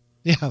Spitz?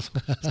 Yeah.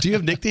 Do you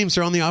have nicknames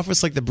around the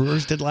office like the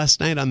Brewers did last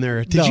night on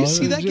their... Did you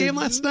see that game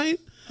last night?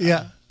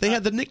 Yeah. They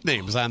had the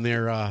nicknames on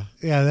their on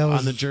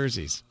the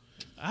jerseys.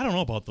 I don't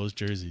know about those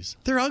jerseys.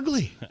 They're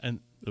ugly.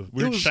 And the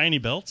weird shiny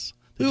belts.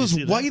 It was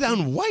white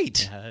on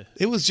white. Yeah.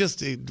 It was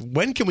just,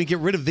 when can we get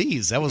rid of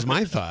these? That was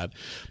my thought.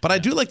 But I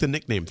do like the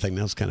nickname thing.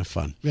 That was kind of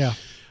fun. Yeah.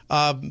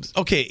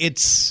 Okay,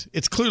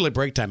 it's clearly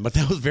break time, but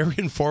that was very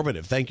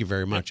informative. Thank you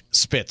very much.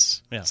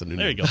 Spitz. Yeah. That's a new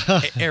There name. you go.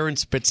 Aaron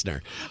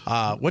Spitzner.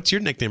 What's your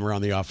nickname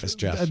around the office,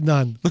 Jeff?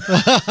 None.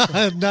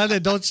 None,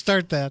 and don't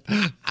start that.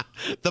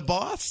 The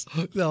boss?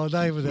 No,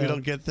 not even that. We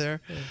don't get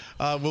there.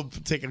 We'll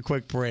take a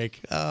quick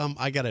break.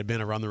 I got to admit,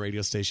 around the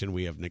radio station,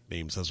 we have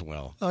nicknames as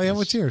well. Oh, yeah,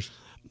 what's yours?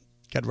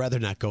 I'd rather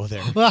not go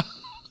there.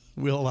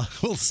 We'll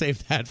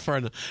save that for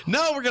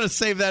we're going to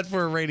save that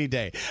for a rainy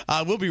day.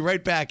 We'll be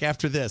right back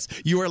after this.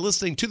 You are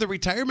listening to the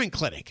Retirement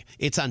Clinic.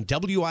 It's on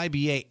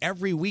WIBA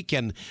every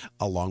weekend,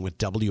 along with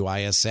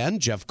WISN.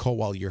 Jeff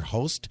Kowal, your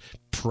host,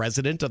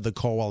 president of the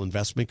Kowal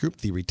Investment Group,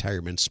 the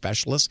retirement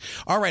specialist.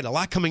 All right, a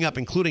lot coming up,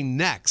 including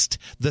next,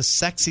 the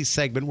sexy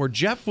segment where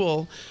Jeff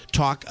will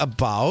talk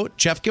about.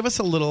 Jeff, give us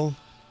a little.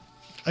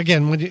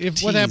 Again, what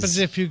happens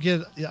if you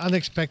get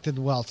unexpected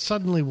wealth,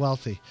 suddenly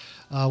wealthy,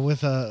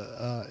 with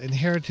a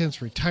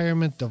inheritance,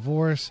 retirement,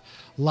 divorce,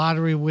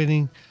 lottery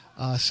winning,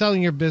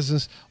 selling your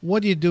business?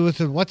 What do you do with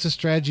it? What's the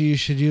strategy you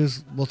should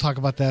use? We'll talk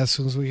about that as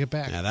soon as we get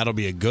back. Yeah, that'll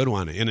be a good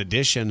one. In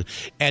addition,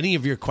 any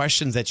of your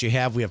questions that you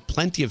have, we have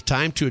plenty of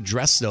time to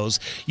address those.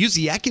 Use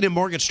the Accurate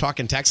Mortgage Talk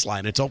and Text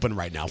line. It's open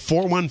right now,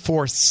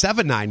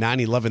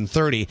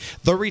 414-799-1130.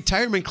 The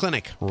Retirement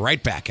Clinic,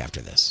 right back after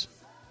this.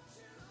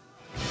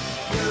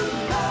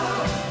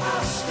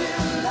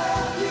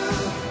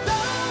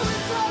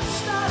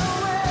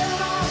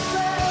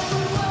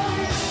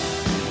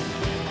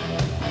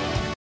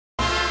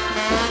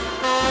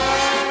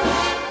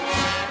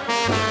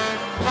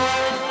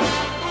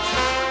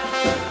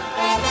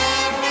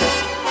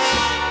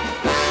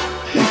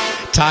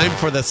 Time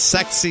for the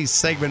sexy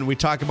segment. We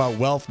talk about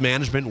wealth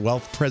management,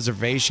 wealth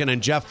preservation.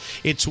 And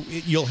Jeff,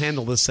 you'll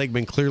handle this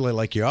segment clearly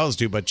like you always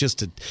do, but just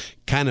to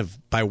kind of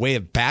by way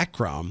of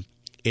background,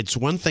 it's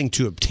one thing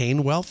to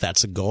obtain wealth.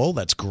 That's a goal.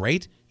 That's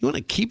great. You want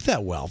to keep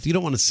that wealth. You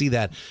don't want to see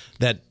that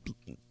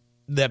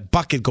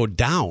bucket go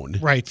down.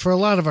 Right. For a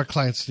lot of our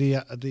clients,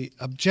 the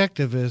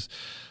objective is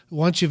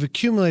once you've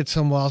accumulated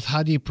some wealth,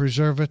 how do you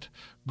preserve it,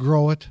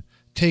 grow it,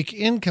 take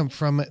income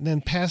from it, and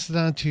then pass it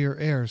on to your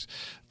heirs?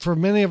 For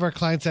many of our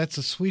clients, that's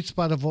the sweet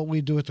spot of what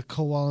we do at the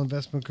Kowal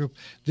Investment Group.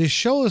 This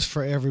show is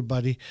for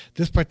everybody.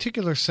 This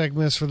particular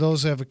segment is for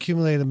those who have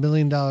accumulated $1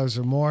 million or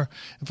more.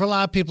 And for a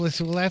lot of people, they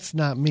say, well, that's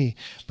not me.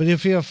 But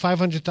if you have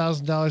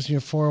 $500,000 in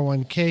your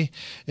 401k,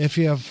 if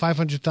you have a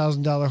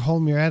 $500,000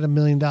 home, you're at $1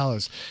 million.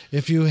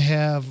 If you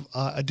have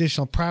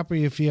additional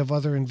property, if you have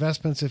other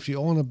investments, if you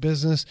own a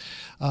business,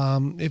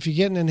 if you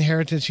get an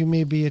inheritance, you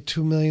may be at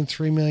 $2 million,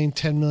 $3 million,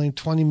 $10 million,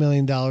 $20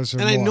 million or more.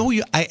 And I know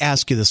I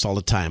ask you this all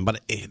the time,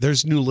 but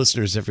there's new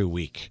listeners every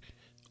week.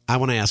 I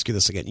want to ask you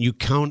this again. You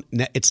count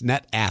it's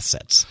net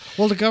assets.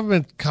 Well, the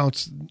government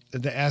counts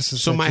the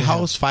assets. So my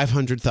house,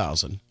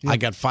 $500,000. Yep. I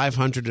got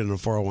 $500 in a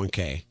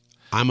 401k.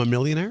 I'm a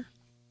millionaire?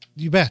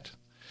 You bet.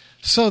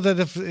 So that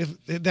if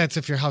that's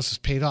if your house is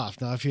paid off.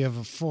 Now, if you have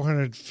a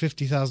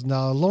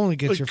 $450,000 loan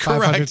against your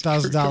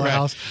 $500,000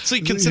 house, so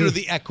you consider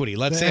the equity.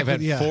 Let's say I've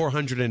had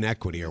 $400 in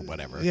equity or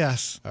whatever.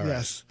 Yes,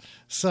 yes.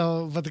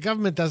 So, but the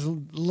government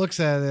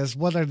looks at it as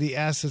what are the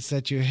assets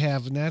that you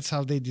have, and that's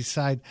how they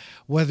decide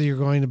whether you're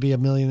going to be a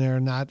millionaire or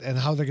not, and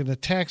how they're going to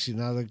tax you.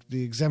 Now,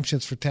 the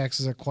exemptions for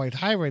taxes are quite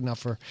high right now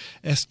for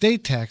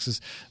estate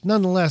taxes.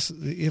 Nonetheless,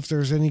 if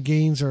there's any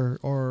gains or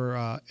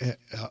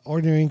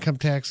ordinary income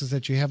taxes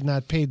that you have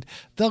not paid,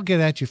 they'll get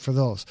at you for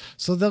those.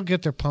 So they'll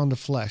get their pound of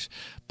flesh.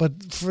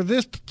 But for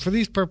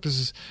these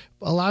purposes,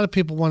 a lot of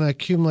people want to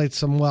accumulate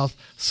some wealth.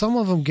 Some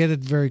of them get it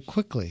very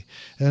quickly.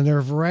 And there are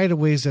a variety of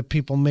ways that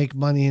people make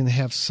money and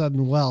have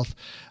sudden wealth,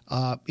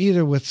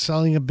 either with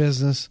selling a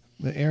business.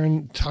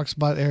 Aaron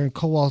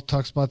Kowal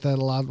talks about that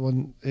a lot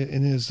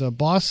in his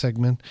boss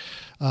segment,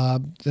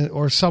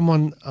 or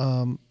someone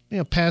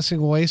passing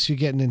away, so you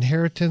get an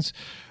inheritance.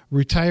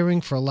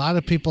 Retiring, for a lot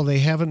of people, they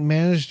haven't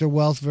managed their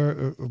wealth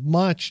very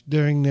much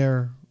during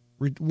their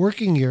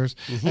working years,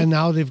 and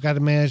now they've got to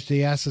manage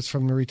the assets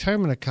from the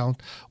retirement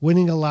account.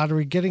 Winning a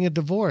lottery, getting a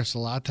divorce. A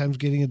lot of times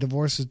getting a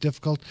divorce is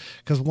difficult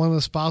because one of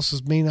the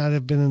spouses may not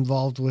have been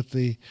involved with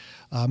the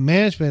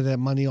management of that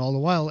money all the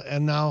while,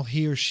 and now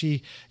he or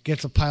she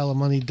gets a pile of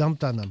money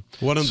dumped on them.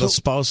 One of the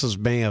spouses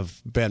may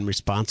have been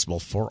responsible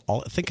for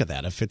all. Think of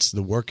that. If it's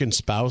the working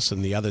spouse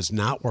and the other's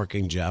not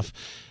working, Jeff,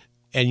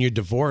 and you're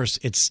divorced,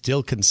 it's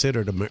still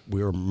considered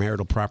a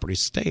marital property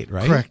estate,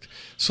 right? Correct.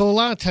 So a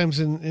lot of times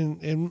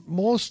in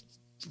most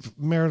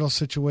marital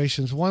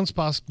situations, one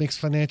spouse makes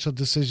financial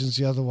decisions,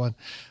 the other one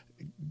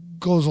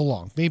goes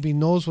along, maybe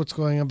knows what's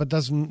going on, but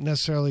doesn't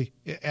necessarily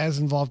as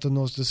involved in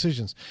those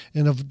decisions.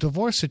 In a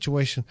divorce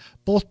situation,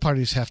 both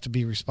parties have to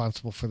be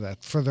responsible for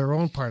that, for their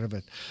own part of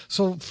it.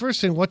 So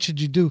first thing, what should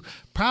you do?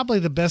 Probably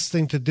the best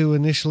thing to do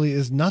initially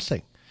is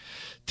nothing.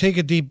 Take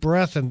a deep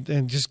breath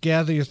and just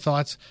gather your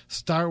thoughts.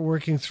 Start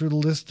working through the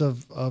list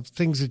of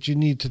things that you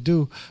need to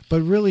do.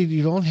 But really,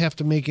 you don't have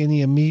to make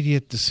any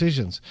immediate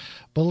decisions.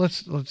 But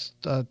let's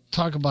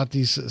talk about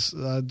these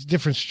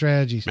different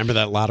strategies. Remember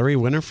that lottery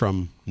winner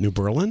from New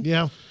Berlin?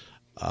 Yeah.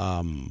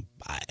 I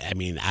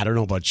mean, I don't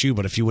know about you,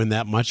 but if you win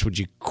that much, would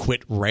you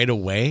quit right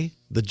away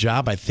the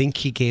job? I think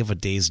he gave a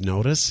day's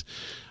notice.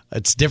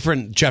 It's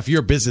different, Jeff.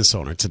 You're a business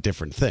owner. It's a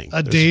different thing.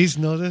 Day's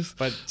notice,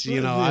 but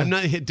I'm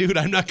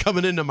not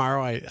coming in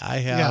tomorrow. I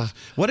have. Yeah.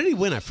 What did he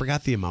win? I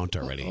forgot the amount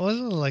already.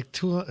 Wasn't it like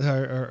 $200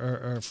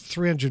 or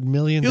 $300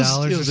 million or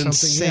something?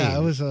 Insane. Yeah,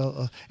 it was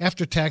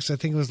after tax. I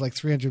think it was like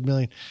 $300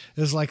 million. It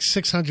was like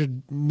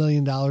 $600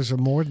 million or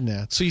more than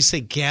that. So you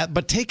say,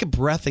 but take a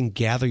breath and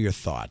gather your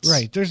thoughts.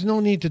 Right. There's no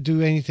need to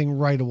do anything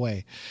right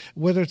away.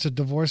 Whether it's a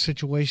divorce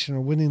situation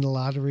or winning the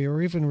lottery or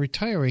even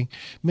retiring,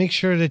 make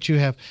sure that you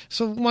have.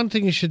 So one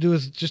thing you should do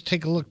is just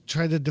take a look,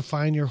 try to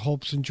define your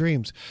hopes and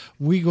dreams.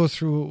 We go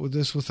through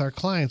this with our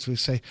clients. We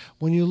say,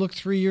 when you look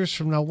 3 years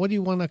from now, what do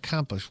you want to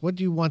accomplish? What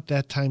do you want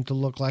that time to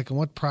look like, and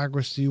what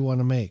progress do you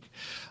want to make?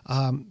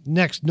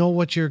 Next, know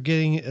what you're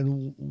getting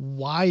and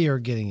why you're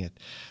getting it.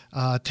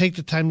 Take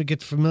the time to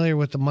get familiar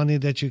with the money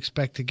that you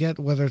expect to get,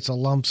 whether it's a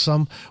lump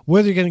sum,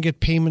 whether you're going to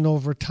get payment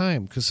over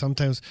time, because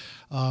sometimes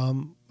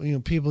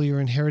people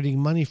you're inheriting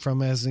money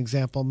from, as an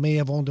example, may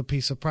have owned a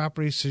piece of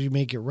property, so you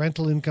may get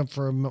rental income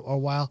for a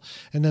while,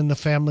 and then the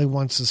family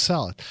wants to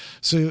sell it.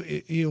 So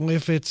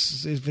if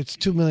it's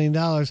 $2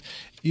 million,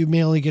 you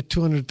may only get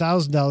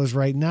 $200,000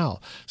 right now.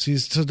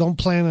 So don't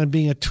plan on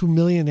being a $2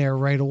 millionaire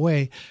right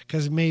away,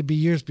 because it may be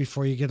years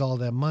before you get all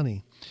that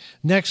money.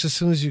 Next,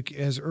 as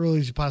early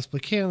as you possibly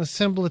can,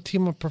 assemble a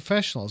team of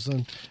professionals.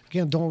 And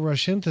again, don't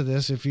rush into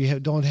this if you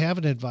don't have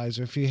an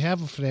advisor. If you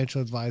have a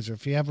financial advisor,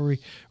 if you have a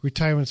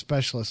retirement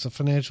specialist, a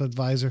financial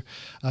advisor,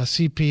 a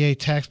CPA,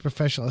 tax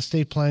professional,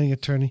 estate planning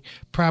attorney,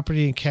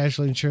 property and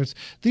casualty insurance,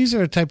 these are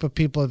the type of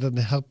people that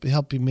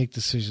help you make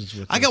decisions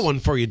with. I got one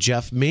for you,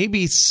 Jeff.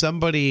 Maybe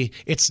somebody,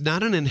 it's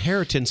not an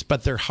inheritance,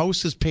 but their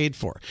house is paid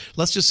for.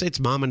 Let's just say it's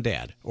mom and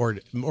dad, or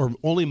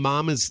only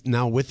mom is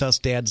now with us,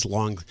 dad's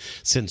long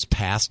since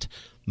passed.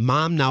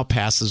 Mom now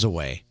passes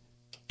away,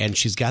 and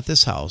she's got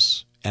this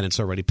house, and it's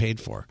already paid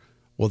for.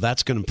 Well,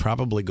 that's going to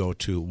probably go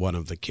to one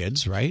of the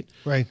kids, right?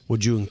 Right.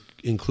 Would you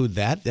include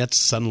that?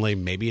 That's suddenly,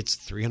 maybe it's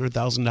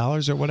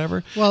 $300,000 or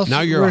whatever. Well,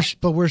 now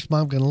but where's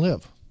mom going to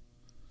live?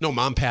 No,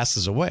 mom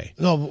passes away.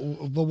 No,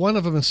 but one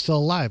of them is still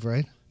alive,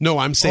 right? No,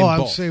 I'm saying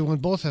both. I'm saying when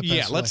both have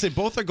passed away. Let's say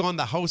both are gone.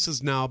 The house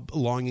is now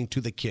belonging to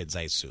the kids,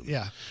 I assume.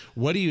 Yeah.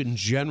 What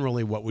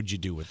would you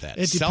do with that?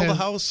 Sell the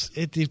house?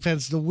 It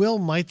depends. The will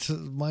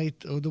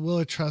the will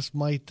or trust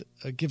might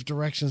give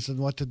directions on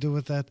what to do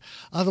with that.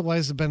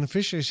 Otherwise, the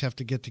beneficiaries have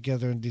to get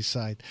together and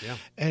decide. Yeah.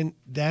 And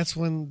that's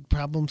when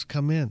problems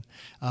come in.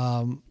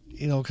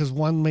 Because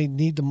one may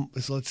need them.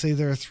 So let's say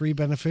there are 3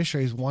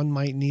 beneficiaries. One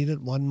might need it.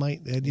 One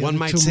might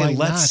say,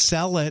 let's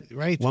sell it.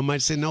 Right. One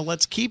might say, no,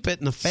 let's keep it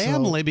in the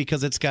family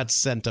because it's got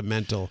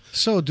sentimental.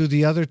 So do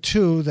the other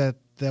 2 that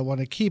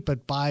want to keep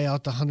it buy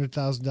out the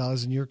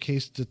 $100,000? In your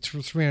case, the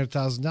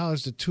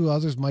 $300,000. The 2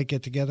 others might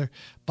get together,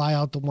 buy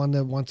out the one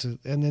that wants it,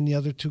 and then the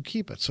other 2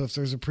 keep it. So if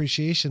there's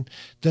appreciation,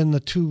 then the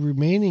 2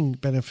 remaining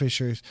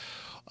beneficiaries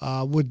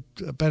would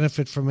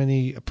benefit from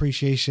any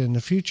appreciation in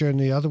the future, and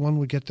the other one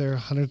would get their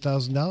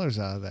 $100,000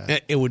 out of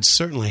that. It would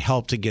certainly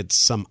help to get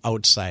some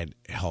outside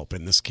help,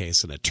 in this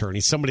case, an attorney,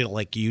 somebody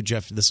like you,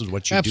 Jeff. This is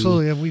what you do.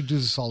 Absolutely, and we do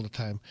this all the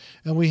time.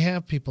 And we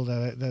have people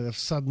that have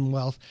sudden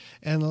wealth,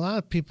 and a lot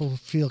of people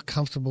feel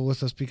comfortable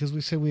with us because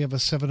we say we have a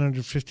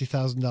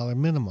 $750,000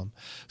 minimum.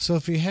 So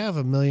if you have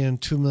 $1 million,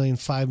 $2 million,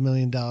 $5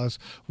 million,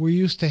 we're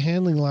used to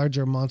handling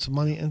larger amounts of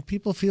money, and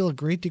people feel a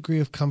great degree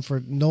of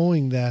comfort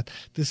knowing that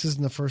this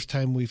isn't the first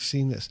time we've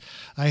seen this.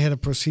 I had a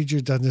procedure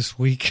done this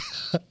week,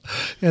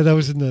 and I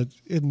was in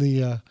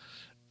the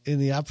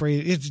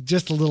operating. It's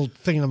just a little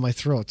thing on my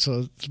throat.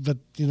 So, but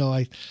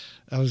I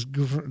was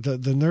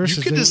the nurse.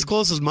 You can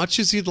disclose as much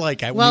as you'd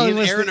like. Me and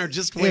Aaron are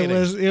just waiting.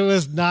 It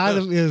was not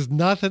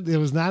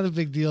a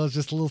big deal. It was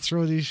just a little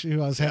throat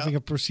issue. I was having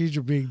a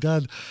procedure being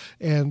done,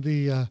 and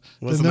the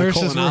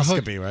nurses were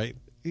hooked. Right?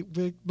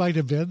 It might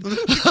have been.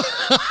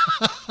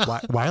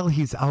 While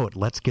he's out,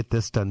 let's get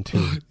this done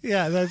too.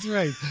 Yeah, that's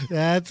right.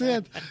 That's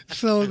it.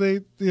 So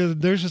the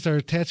nurses are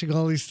attaching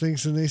all these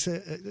things, and they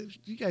say,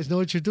 "You guys know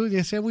what you're doing?"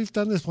 They said, "We've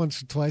done this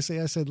once or twice."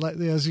 I said, "That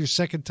was your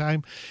second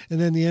time." And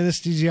then the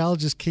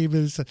anesthesiologist came in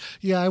and said,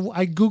 "Yeah,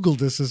 I Googled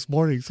this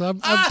morning, so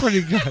I'm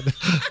pretty good."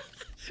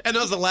 And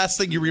that was the last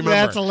thing you remember.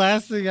 That's the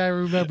last thing I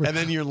remember. And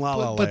then you're in La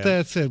La Land. But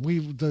that's it.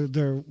 We've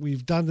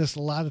done this a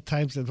lot of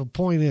times. And the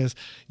point is,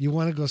 you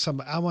want to go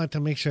somewhere. I want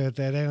to make sure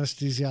that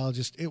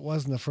anesthesiologist, it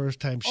wasn't the first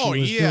time she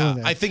was doing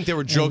it. I think they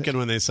were joking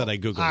when they said I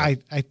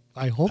Googled it.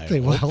 I hope they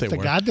were. I hope to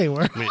God they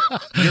were. I mean,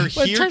 you're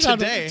here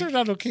today. It turned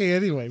out okay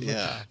anyway.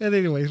 Yeah. And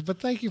anyways, but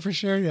thank you for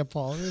sharing that,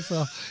 Paul.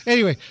 So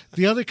anyway,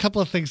 the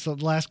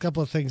last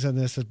couple of things on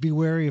this is be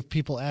wary of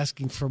people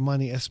asking for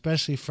money,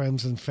 especially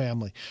friends and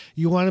family.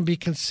 You want to be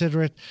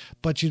considerate,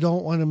 but you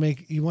want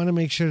to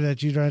make sure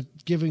that you're not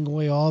giving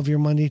away all of your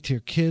money to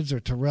your kids or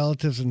to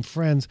relatives and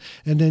friends,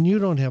 and then you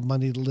don't have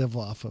money to live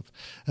off of.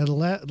 And the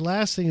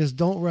last thing is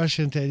don't rush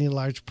into any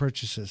large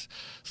purchases.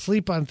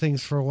 Sleep on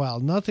things for a while.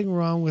 Nothing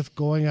wrong with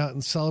going out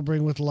and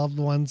celebrating with loved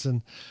ones,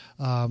 and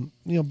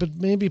but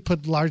maybe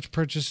put large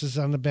purchases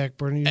on the back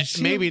burner.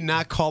 Maybe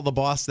not call the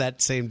boss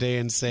that same day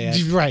and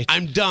say, right,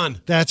 I'm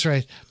done. That's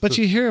right. But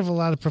you hear of a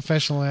lot of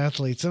professional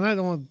athletes, and I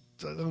don't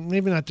want,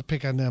 maybe not to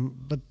pick on them,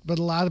 but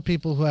a lot of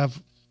people who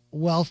have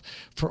wealth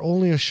for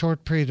only a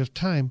short period of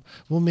time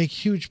will make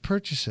huge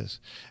purchases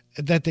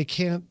that they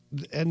can't,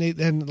 and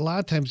a lot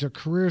of times their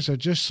careers are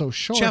just so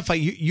short. Jeff,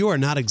 you are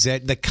not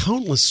exact. The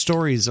countless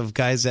stories of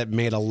guys that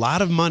made a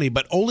lot of money,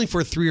 but only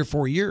for 3 or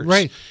 4 years,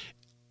 right,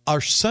 are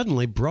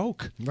suddenly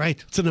broke.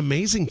 Right, it's an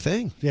amazing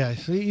thing. Yeah,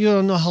 you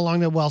don't know how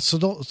long that. Well,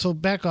 so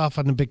back off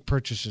on the big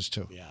purchases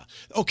too. Yeah.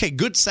 Okay,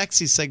 good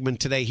sexy segment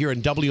today here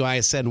in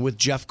WISN with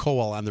Jeff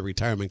Kowal on the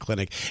Retirement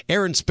Clinic.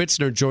 Aaron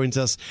Spitzner joins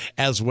us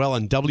as well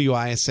on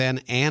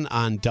WISN and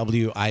on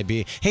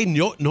WIB. Hey,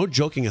 no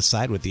joking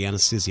aside with the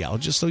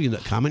anesthesiologist, though, the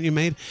comment you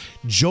made.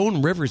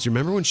 Joan Rivers, you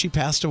remember when she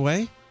passed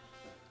away?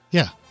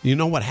 Yeah. You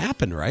know what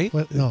happened, right?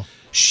 What? No.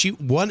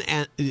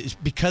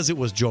 Because it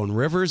was Joan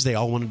Rivers, they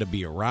all wanted to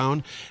be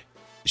around.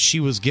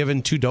 She was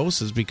given 2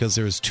 doses because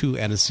there was 2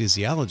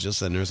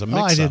 anesthesiologists and there's a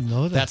mix-up. I didn't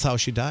know that. That's how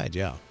she died,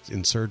 yeah,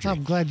 in surgery.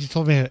 I'm glad you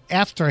told me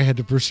after I had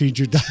the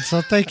procedure done,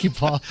 so thank you,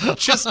 Paul.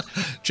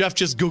 Jeff,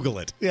 just Google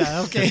it.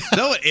 Yeah, okay.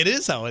 No, it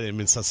is how it is. I mean,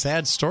 it's a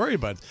sad story,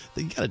 but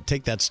you got to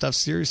take that stuff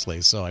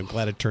seriously, so I'm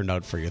glad it turned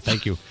out for you.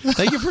 Thank you.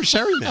 Thank you for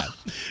sharing that.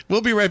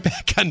 We'll be right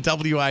back on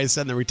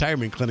WISN. The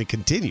Retirement Clinic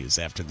continues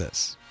after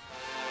this.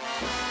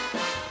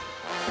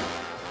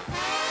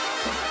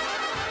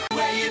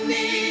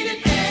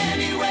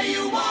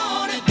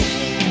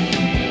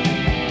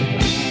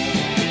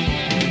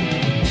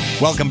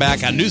 Welcome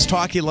back on News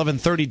Talk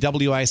 1130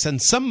 WISN.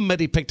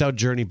 Somebody picked out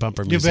Journey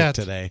bumper music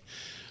today.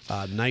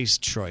 Nice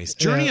choice.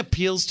 Journey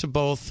appeals to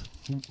both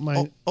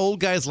old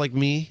guys like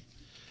me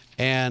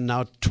and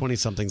now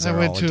 20-somethings that are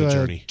all into Journey. I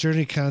went to a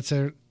Journey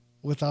concert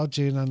without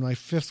Jane on my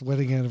 5th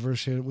wedding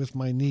anniversary with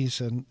my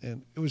niece, and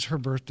it was her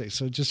birthday,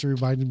 so it just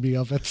reminded me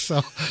of it.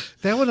 So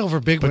that went over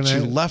big. But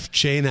you left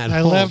Jane at home.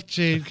 I left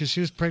Jane because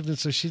she was pregnant,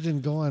 so she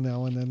didn't go on that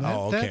one. And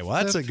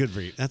that's a good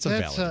reason. That's a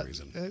valid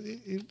reason.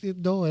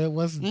 No, it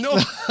wasn't. No.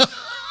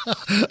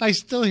 I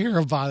still hear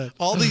about it.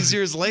 All these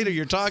years later,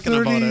 you're talking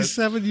about it.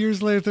 37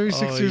 years later,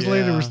 36 years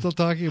later, we're still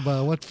talking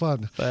about it. What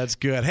fun. That's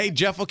good. Hey,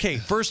 Jeff, okay,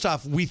 first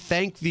off, we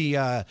thank we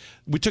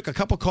took a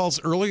couple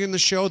calls earlier in the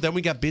show, then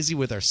we got busy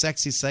with our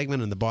sexy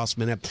segment and the Boss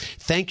Minute.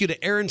 Thank you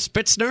to Aaron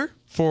Spitzner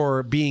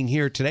for being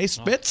here today.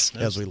 Spitz,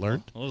 as we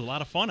learned. It was a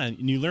lot of fun.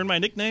 And you learned my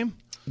nickname?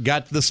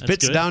 Got the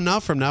Spitz down now.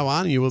 From now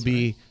on, you will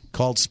be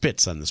called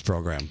Spitz on this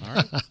program. All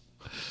right.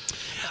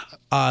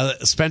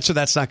 Spencer,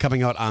 that's not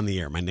coming out on the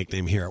air. My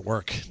nickname here at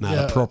work, not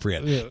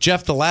appropriate. Yeah.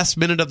 Jeff, the last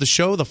minute of the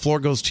show, the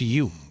floor goes to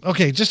you.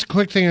 Okay, just a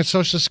quick thing on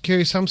Social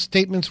Security. Some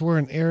statements were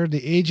in error.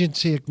 The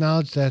agency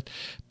acknowledged that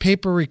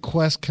paper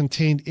requests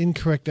contained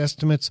incorrect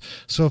estimates.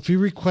 So if you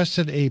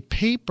requested a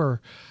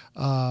paper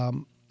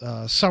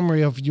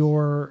summary of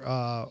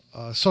your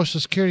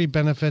Social Security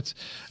benefits,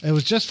 it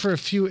was just for a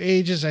few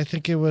ages. I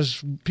think it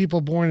was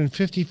people born in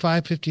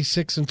 55,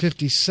 56, and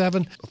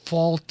 57.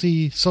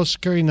 Faulty Social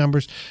Security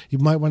numbers. You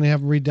might want to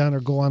have them redone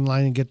or go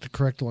online and get the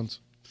correct ones.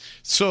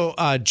 So,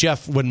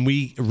 Jeff, when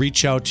we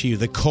reach out to you,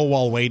 the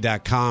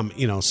CowalWay.com,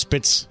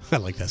 Spitz, I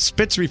like that.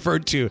 Spitz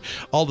referred to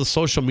all the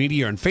social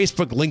media on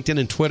Facebook, LinkedIn,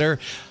 and Twitter.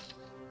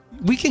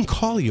 We can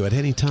call you at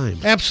any time.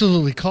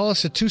 Absolutely. Call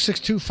us at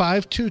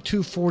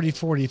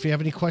 262-522-4040. If you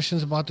have any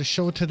questions about the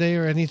show today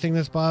or anything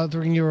that's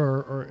bothering you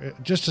or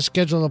just to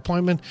schedule an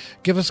appointment,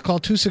 give us a call,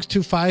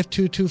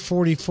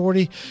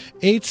 262-522-4040,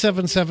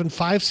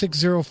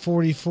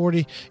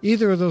 877-560-4040.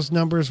 Either of those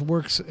numbers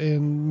works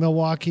in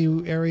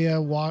Milwaukee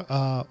area,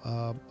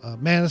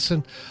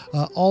 Madison,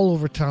 all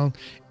over town.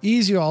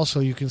 Easier also,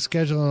 you can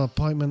schedule an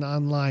appointment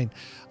online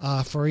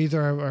for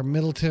either our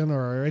Middleton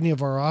or any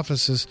of our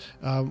offices,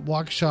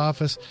 Waukesha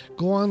office.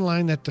 Go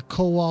online at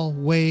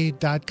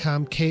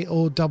thekowalway.com,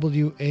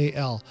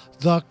 Kowal,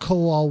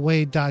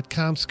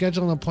 thekowalway.com.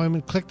 Schedule an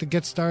appointment, click the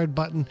Get Started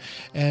button,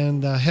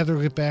 and Heather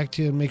will get back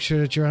to you and make sure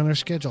that you're on our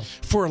schedule.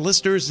 For our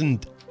listeners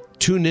and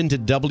tune into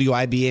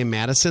WIBA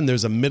Madison.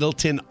 There's a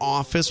Middleton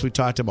office. We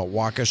talked about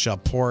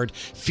Waukesha Port,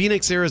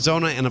 Phoenix,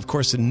 Arizona, and, of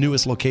course, the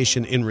newest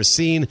location in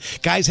Racine.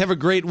 Guys, have a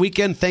great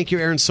weekend. Thank you,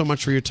 Aaron, so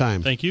much for your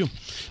time. Thank you.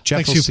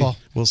 Jeff, Thanks, Paul.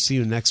 We'll see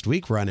you next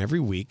week. We're on every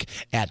week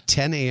at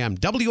 10 a.m.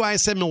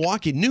 WISN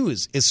Milwaukee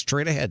News is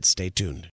straight ahead. Stay tuned.